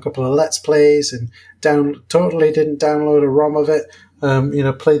into, a couple of Let's Plays and totally didn't download a ROM of it,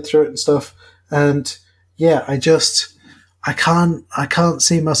 played through it and stuff. And yeah, I can't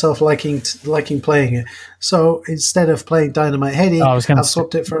see myself liking playing it. So instead of playing Dynamite Headdy, I've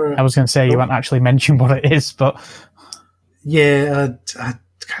swapped it for... I was going to say, you won't actually mention what it is, but... Yeah, I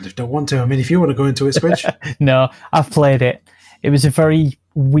kind of don't want to. I mean, if you want to go into it, Switch. No, I've played it. It was a very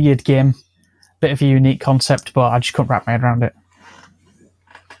weird game. Bit of a unique concept, but I just couldn't wrap my head around it.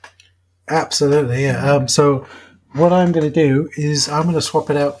 Absolutely, yeah. So what I'm going to do is I'm going to swap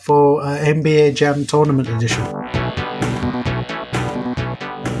it out for NBA Jam Tournament Edition.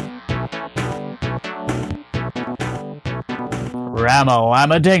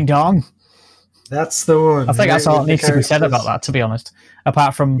 Ramo Ding Dong. That's the one. I think that's all that needs to be said about that, to be honest.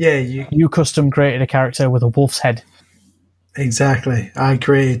 Apart from, you custom created a character with a wolf's head. Exactly. I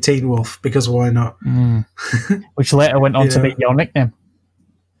created Teen Wolf, because why not? Which later went on to be your nickname.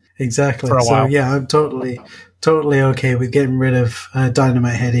 Exactly. For a while. So yeah, I'm totally okay with getting rid of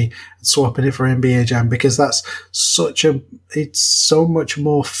Dynamite Headdy and swapping it for NBA Jam, because that's it's so much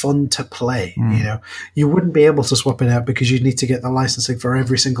more fun to play. You wouldn't be able to swap it out because you'd need to get the licensing for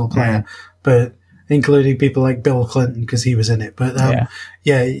every single player, but including people like Bill Clinton, because he was in it. But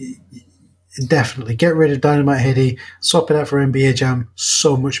definitely get rid of Dynamite Headdy, swap it out for NBA Jam.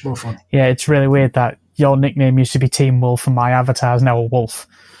 So much more fun. Yeah, it's really weird that your nickname used to be Team Wolf and my avatar is now a wolf.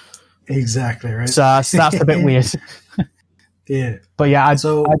 Exactly, right. So that's a bit weird. Yeah. But yeah,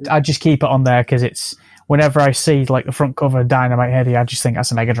 I just keep it on there because it's whenever I see like the front cover of Dynamite Headdy, I just think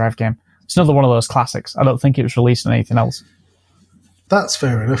that's a Mega Drive game. It's another one of those classics. I don't think it was released on anything else. That's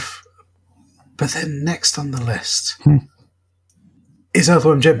fair enough. But then next on the list is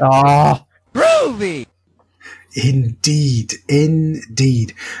Earthworm Jim. Oh, Groovy! Indeed.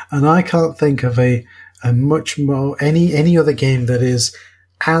 And I can't think of a much more any other game that is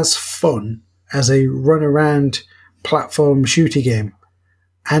as fun as a run around platform shooter game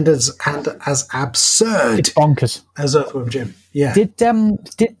and as absurd, it's bonkers, as Earthworm Jim. Yeah. Did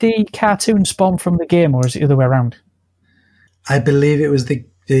the cartoon spawn from the game, or is it the other way around? I believe it was the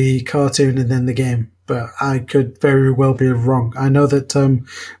cartoon and then the game, but I could very well be wrong. I know that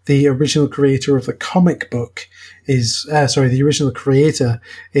the original creator of the comic book the original creator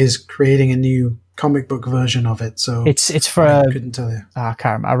is creating a new comic book version of it. So it's for I couldn't tell you. I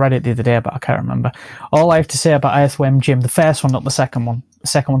can't remember. I read it the other day, but I can't remember. All I have to say about Earthworm Jim, the first one, not the second one. The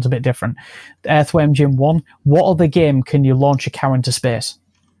second one's a bit different. Earthworm Jim 1, what other game can you launch a cow into space?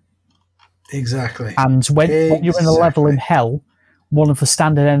 Exactly. And when you're in a level in hell, one of the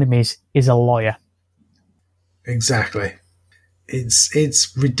standard enemies is a lawyer. Exactly.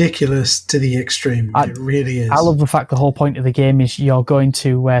 It's ridiculous to the extreme. It really is. I love the fact the whole point of the game is you're going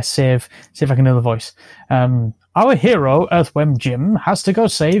to save. See if I can do the voice. Our hero, Earthworm Jim, has to go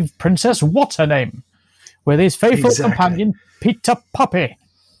save Princess What's-Her-Name with his faithful companion, Peter Puppy.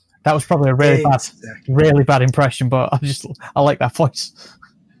 That was probably a really bad impression, but I like that voice.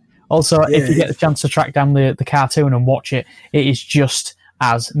 Also, if you get the chance to track down the cartoon and watch it, it is just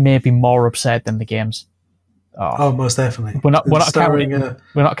as maybe more absurd than the games. Oh, most definitely. We're not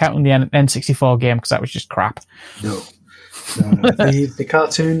counting the N64 game because that was just crap. No. The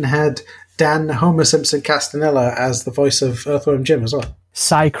cartoon had Dan Homer Simpson Castanella as the voice of Earthworm Jim as well.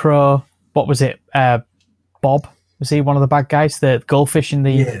 Psychro, what was it? Bob, was he one of the bad guys? The goldfish in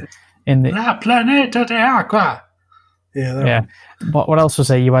the La Planeta de Aqua. Yeah. What else was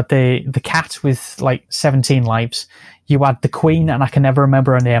there? You had the cat with like 17 lives. You had the queen, and I can never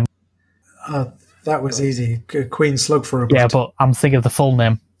remember her name. That was easy. Queen Slug for a bit. Yeah, but I'm thinking of the full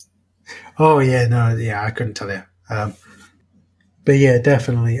name. Oh, yeah, no, yeah, I couldn't tell you. But yeah,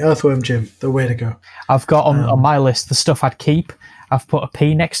 definitely. Earthworm Jim, the way to go. I've got on my list the stuff I'd keep. I've put a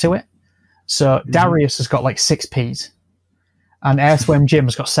P next to it. So Darius has got like 6 Ps. And Earthworm Jim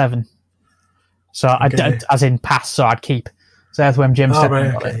has got 7. So as in pass, so I'd keep. So Earthworm Jim's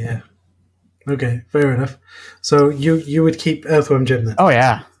right, okay, yeah. Okay, fair enough. So you would keep Earthworm Jim then? Oh,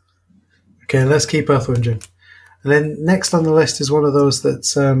 yeah. Okay, let's keep Earthworm Jim. And then next on the list is one of those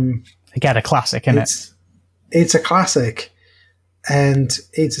that's... again, a classic, isn't it? It's a classic, and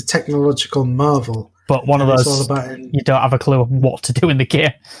it's a technological marvel. But one of those, you don't have a clue what to do in the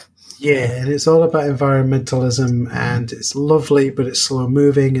game. Yeah, and it's all about environmentalism, and it's lovely, but it's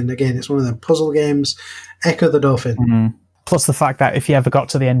slow-moving, and again, it's one of them puzzle games. Echo the Dolphin. Mm-hmm. Plus the fact that if you ever got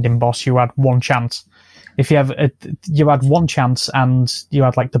to the ending boss, you had one chance. If you had one chance, and you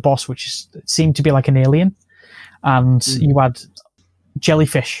had like the boss, which seemed to be like an alien, and you had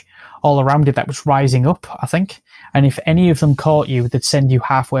jellyfish all around it that was rising up, I think. And if any of them caught you, they'd send you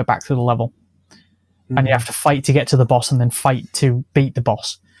halfway back through the level. And you have to fight to get to the boss and then fight to beat the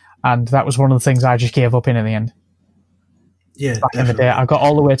boss. And that was one of the things I just gave up in the end. Yeah, back in the day, I got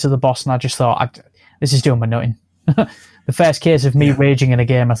all the way to the boss and I just thought, this is doing my nutting. The first case of me raging in a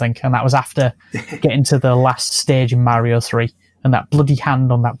game, I think, and that was after getting to the last stage in Mario 3 and that bloody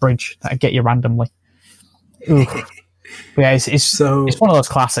hand on that bridge that'd get you randomly. But yeah, it's one of those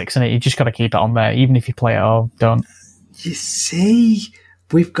classics, and you just got to keep it on there, even if you play it or don't. You see,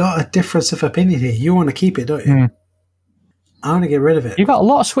 we've got a difference of opinion here. You want to keep it, don't you? I want to get rid of it. You've got a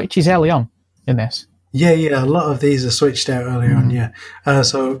lot of switches early on in this. Yeah, a lot of these are switched out early on, yeah.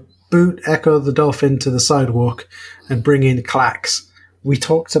 So boot Echo the Dolphin to the sidewalk and bring in Klax. We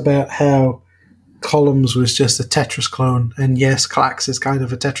talked about how Columns was just a Tetris clone, and yes, Klax is kind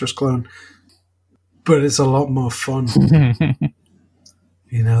of a Tetris clone, but it's a lot more fun.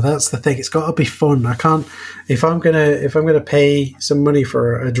 That's the thing. It's got to be fun. I can't. If I'm gonna pay some money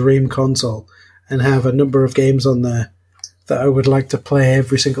for a dream console and have a number of games on there that I would like to play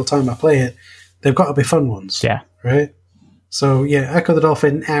every single time I play it, they've got to be fun ones. Yeah. Right. So yeah, Echo the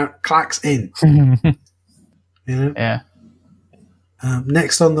Dolphin out, Klax in. Yeah.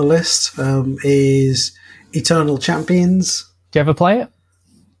 Next on the list is Eternal Champions. Did you ever play it?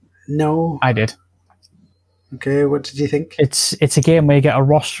 No. I did. Okay, what did you think? It's a game where you get a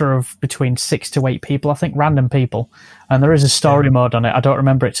roster of between 6 to 8 people, I think, random people, and there is a story mode on it. I don't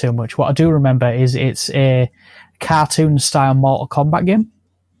remember it too much. What I do remember is it's a cartoon-style Mortal Kombat game,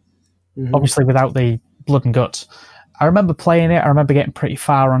 obviously without the blood and guts. I remember playing it. I remember getting pretty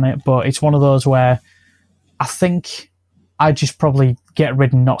far on it, but it's one of those where I think I'd just probably get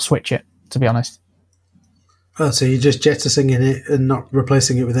rid and not switch it, to be honest. Oh, so you're just jettisoning it and not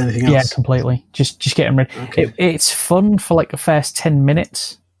replacing it with anything else? Yeah, completely. Just getting rid. Okay. It's fun for like the first 10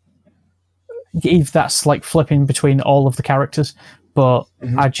 minutes, if that's like flipping between all of the characters. But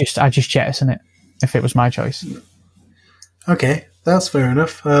I just jettison it if it was my choice. Okay, that's fair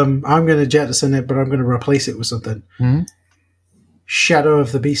enough. I'm going to jettison it, but I'm going to replace it with something. Shadow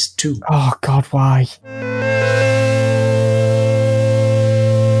of the Beast 2. Oh God, why?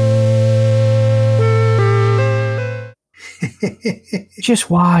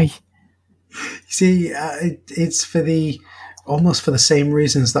 Just why? See, it's almost for the same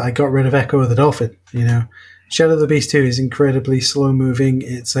reasons that I got rid of Echo of the Dolphin. Shadow of the Beast 2 is incredibly slow moving.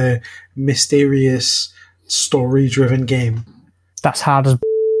 It's a mysterious, story-driven game. That's hard as.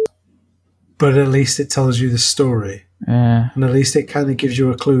 But at least it tells you the story, and at least it kind of gives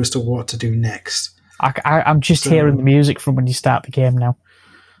you a clue as to what to do next. I'm just hearing the music from when you start the game now.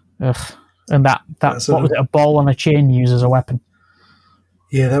 Ugh. And that what was it? A ball on a chain used as a weapon.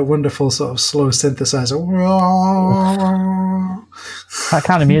 Yeah, that wonderful sort of slow synthesizer. That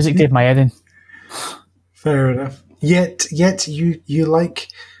kind of music did my head in. Fair enough. Yet you like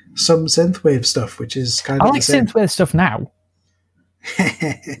some synthwave stuff, which is kind I of like the same. synthwave stuff now,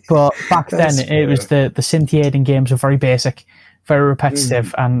 but back then it was the synth aiding games were very basic, very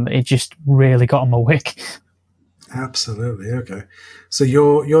repetitive, and it just really got on my wick. Absolutely. Okay. So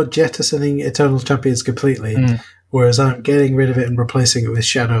you're jettisoning Eternal Champions completely, whereas I'm getting rid of it and replacing it with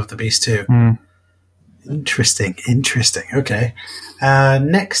Shadow of the Beast 2. Interesting. Okay.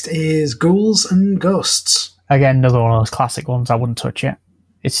 Next is Ghouls and Ghosts. Again, another one of those classic ones. I wouldn't touch it.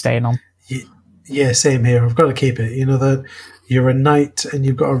 It's staying on. Yeah, same here. I've got to keep it. You know that you're a knight and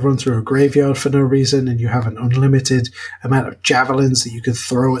you've got to run through a graveyard for no reason, and you have an unlimited amount of javelins that you can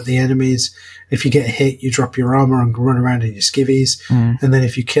throw at the enemies. If you get hit, you drop your armor and run around in your skivvies. And then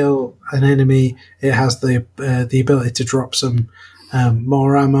if you kill an enemy, it has the ability to drop some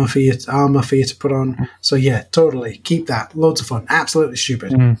more armor for you to put on. So yeah, totally keep that. Loads of fun. Absolutely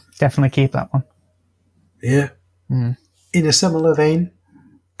stupid. Definitely keep that one. Yeah. In a similar vein,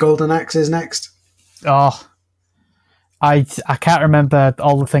 Golden Axe is next. Oh, I can't remember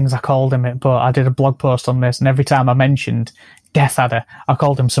all the things I called him, but I did a blog post on this, and every time I mentioned Death Adder, I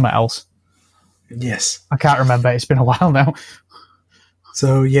called him something else. Yes. I can't remember. It's been a while now.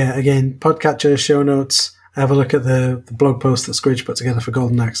 So yeah, again, Podcatcher show notes. Have a look at the blog post that Squidge put together for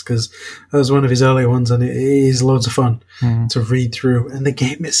Golden Axe, because that was one of his early ones, and it is loads of fun to read through. And the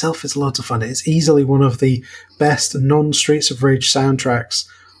game itself is loads of fun. It's easily one of the best non-Streets of Rage soundtracks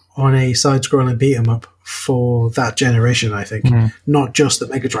on a side-scrolling beat-em-up for that generation, I think. Not just the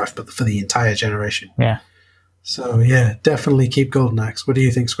Mega Drive, but for the entire generation. Yeah. So yeah, definitely keep Golden Axe. What do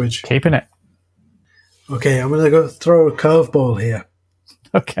you think, Squidge? Keeping it. Okay, I'm going to go throw a curveball here.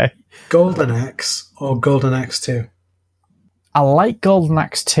 Okay. Golden Axe or Golden Axe 2? I like Golden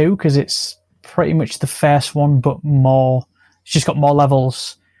Axe 2 because it's pretty much the first one, but more. It's just got more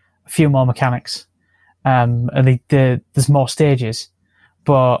levels, a few more mechanics, and there's more stages.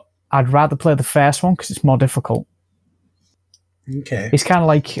 But I'd rather play the first one because it's more difficult. Okay. It's kind of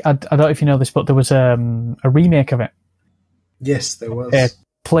like, I don't know if you know this, but there was a remake of it. Yes, there was. A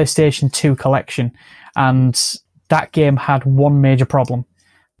PlayStation 2 collection, and that game had one major problem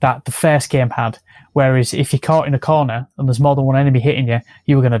that the first game had, whereas if you're caught in a corner and there's more than one enemy hitting you,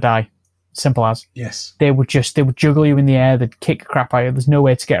 you were going to die. Simple as. Yes. They would juggle you in the air, they'd kick the crap out of you, there's no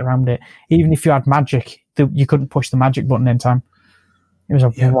way to get around it. Even if you had magic, you couldn't push the magic button in time. It was a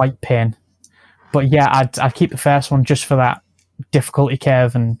right pain. But yeah, I'd keep the first one just for that difficulty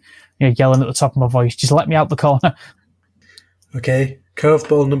curve and yelling at the top of my voice, just let me out the corner. Okay,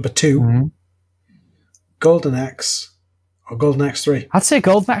 curveball number 2. Golden Axe or Golden Axe 3? I'd say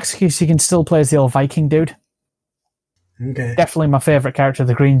Golden Axe because you can still play as the old Viking dude. Okay. Definitely my favourite character,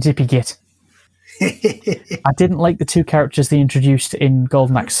 the green zippy git. I didn't like the two characters they introduced in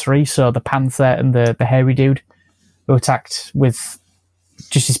Golden Axe 3, so the Panther and the hairy dude who attacked with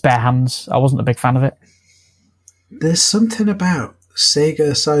just his bare hands. I wasn't a big fan of it. There's something about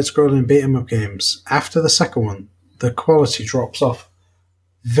Sega side-scrolling beat-em-up games. After the second one, the quality drops off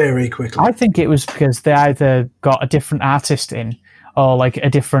very quickly. I think it was because they either got a different artist in or like a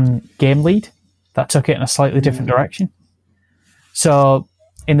different game lead that took it in a slightly different direction. So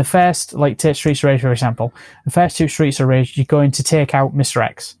in the first, like take Streets of Rage for example, the first two Streets of Rage, you're going to take out Mr.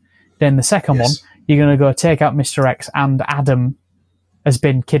 X. Then the second one, you're going to go take out Mr. X and Adam has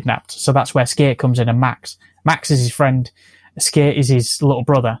been kidnapped. So that's where Skate comes in and Max. Max is his friend, Skate is his little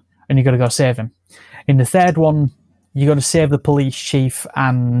brother, and you've got to go save him. In the third one, you're going to save the police chief,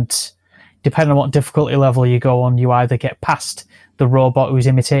 and depending on what difficulty level you go on, you either get past the robot who's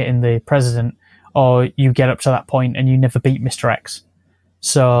imitating the president, or you get up to that point and you never beat Mr. X.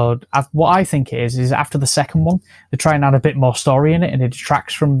 So what I think is after the second one, they try and add a bit more story in it, and it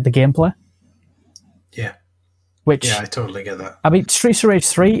detracts from the gameplay. Yeah. Which, yeah, I totally get that. I mean, Streets of Rage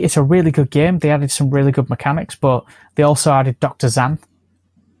 3, it's a really good game. They added some really good mechanics, but they also added Dr. Zan,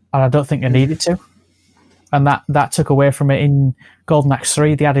 and I don't think they needed to. And that took away from it. In Golden Axe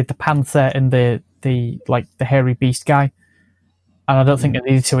 3, they added the Panther and the hairy beast guy, and I don't think they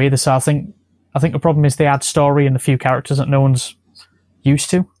needed to either. So I think the problem is they add story and a few characters that no one's used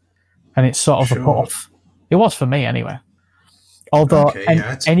to, and it's sort of a put-off. It was for me anyway. Although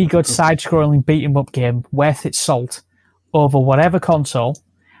any good side-scrolling beat-em-up game worth its salt over whatever console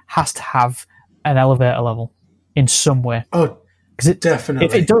has to have an elevator level in some way. Oh, definitely.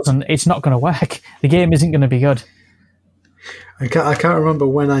 If it doesn't, it's not going to work. The game isn't going to be good. I can't remember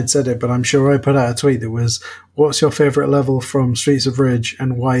when I'd said it, but I'm sure I put out a tweet that was, what's your favourite level from Streets of Rage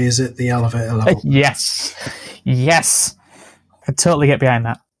and why is it the elevator level? Yes. I'd totally get behind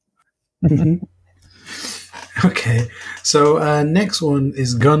that. Okay, so next one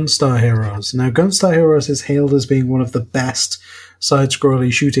is Gunstar Heroes. Now, Gunstar Heroes is hailed as being one of the best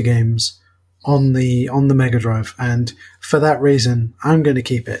side-scrolling shooter games on the Mega Drive, and for that reason, I'm going to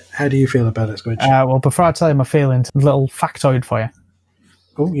keep it. How do you feel about it, Squidge? Well, before I tell you my feelings, a little factoid for you.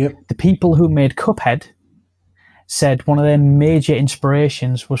 Oh, yep. The people who made Cuphead said one of their major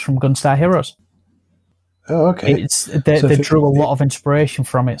inspirations was from Gunstar Heroes. Oh, okay. They drew a lot of inspiration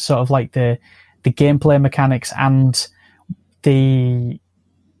from it, sort of like the gameplay mechanics and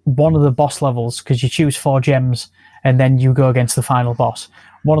one of the boss levels, because you choose 4 gems and then you go against the final boss.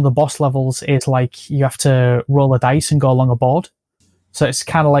 One of the boss levels is like you have to roll a dice and go along a board. So it's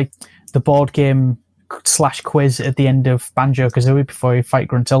kind of like the board game / quiz at the end of Banjo-Kazooie before you fight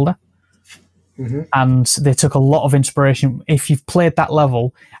Gruntilda. Mm-hmm. And they took a lot of inspiration. If you've played that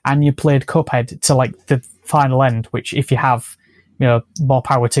level and you played Cuphead to like the final end, which if you have, more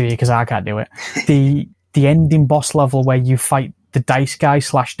power to you because I can't do it. The ending boss level where you fight the dice guy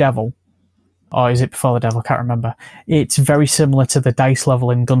 / devil, or is it before the devil? I can't remember. It's very similar to the dice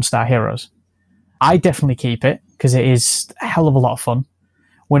level in Gunstar Heroes. I definitely keep it because it is a hell of a lot of fun.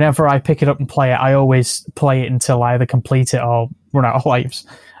 Whenever I pick it up and play it, I always play it until I either complete it or run out of lives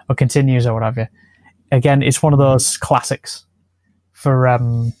or continues or whatever. Again, it's one of those classics for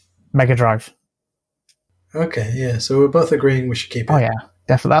Mega Drive. Okay, yeah. So we're both agreeing we should keep it. Oh yeah,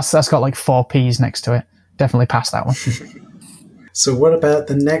 definitely. That's got like 4 P's next to it. Definitely pass that one. So what about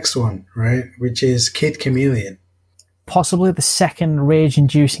the next one, right? Which is Kid Chameleon. Possibly the second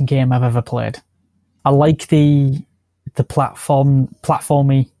rage-inducing game I've ever played. I like the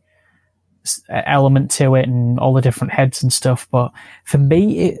platformy element to it and all the different heads and stuff, but for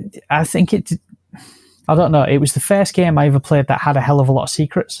me, I don't know, it was the first game I ever played that had a hell of a lot of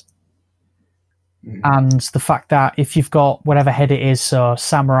secrets. And the fact that if you've got whatever head it is, so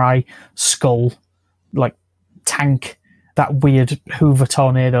samurai, skull, like tank, that weird Hoover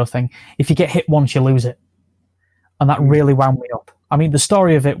tornado thing, if you get hit once, you lose it. And that really wound me up. I mean, the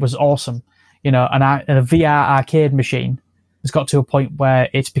story of it was awesome. And a VR arcade machine has got to a point where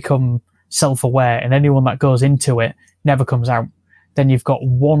it's become self-aware, and anyone that goes into it never comes out. Then you've got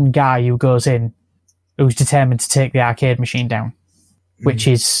one guy who goes in who's determined to take the arcade machine down, which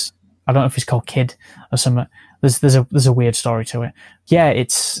is, I don't know if it's called Kid or something. There's a weird story to it. Yeah,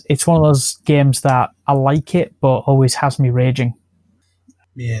 it's one of those games that I like it, but always has me raging.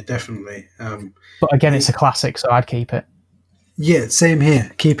 Yeah, definitely. But again, it's a classic, so I'd keep it. Yeah, same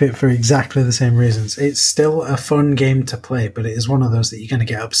here. Keep it for exactly the same reasons. It's still a fun game to play, but it is one of those that you're going to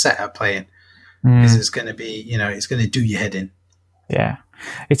get upset at playing because it's going to be, it's going to do your head in. Yeah,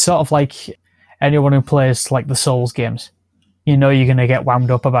 it's sort of like anyone who plays like the Souls games. You're going to get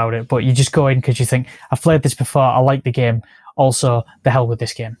wound up about it, but you just go in because you think, I've played this before, I like the game, also, the hell with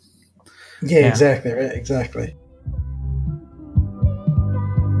this game. Yeah, exactly, right, exactly.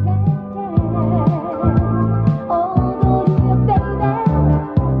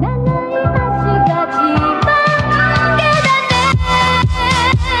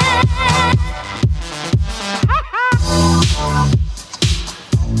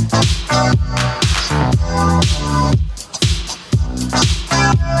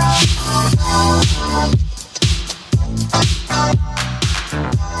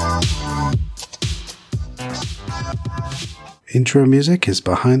 Intro music is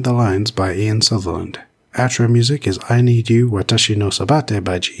Behind the Lines by Ian Sutherland. Outro music is I Need You Watashi no Sabate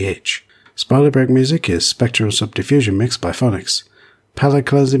by GH. Spoiler break music is Spectral Subdiffusion Mix by Phonics. Palette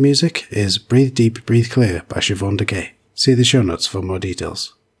cleanser music is Breathe Deep, Breathe Clear by Siobhan Decay. See the show notes for more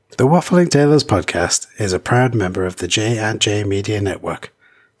details. The Waffling Tailors podcast is a proud member of the J&J Media Network.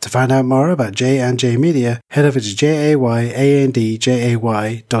 To find out more about J&J Media, head over to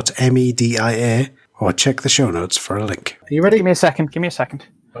jayandjay.media or check the show notes for a link. Are you ready? Give me a second.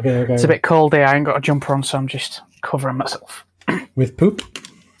 Okay. It's a bit cold here. I ain't got a jumper on, so I'm just covering myself. With poop?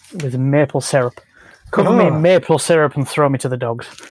 With maple syrup. Cover me in maple syrup and throw me to the dogs.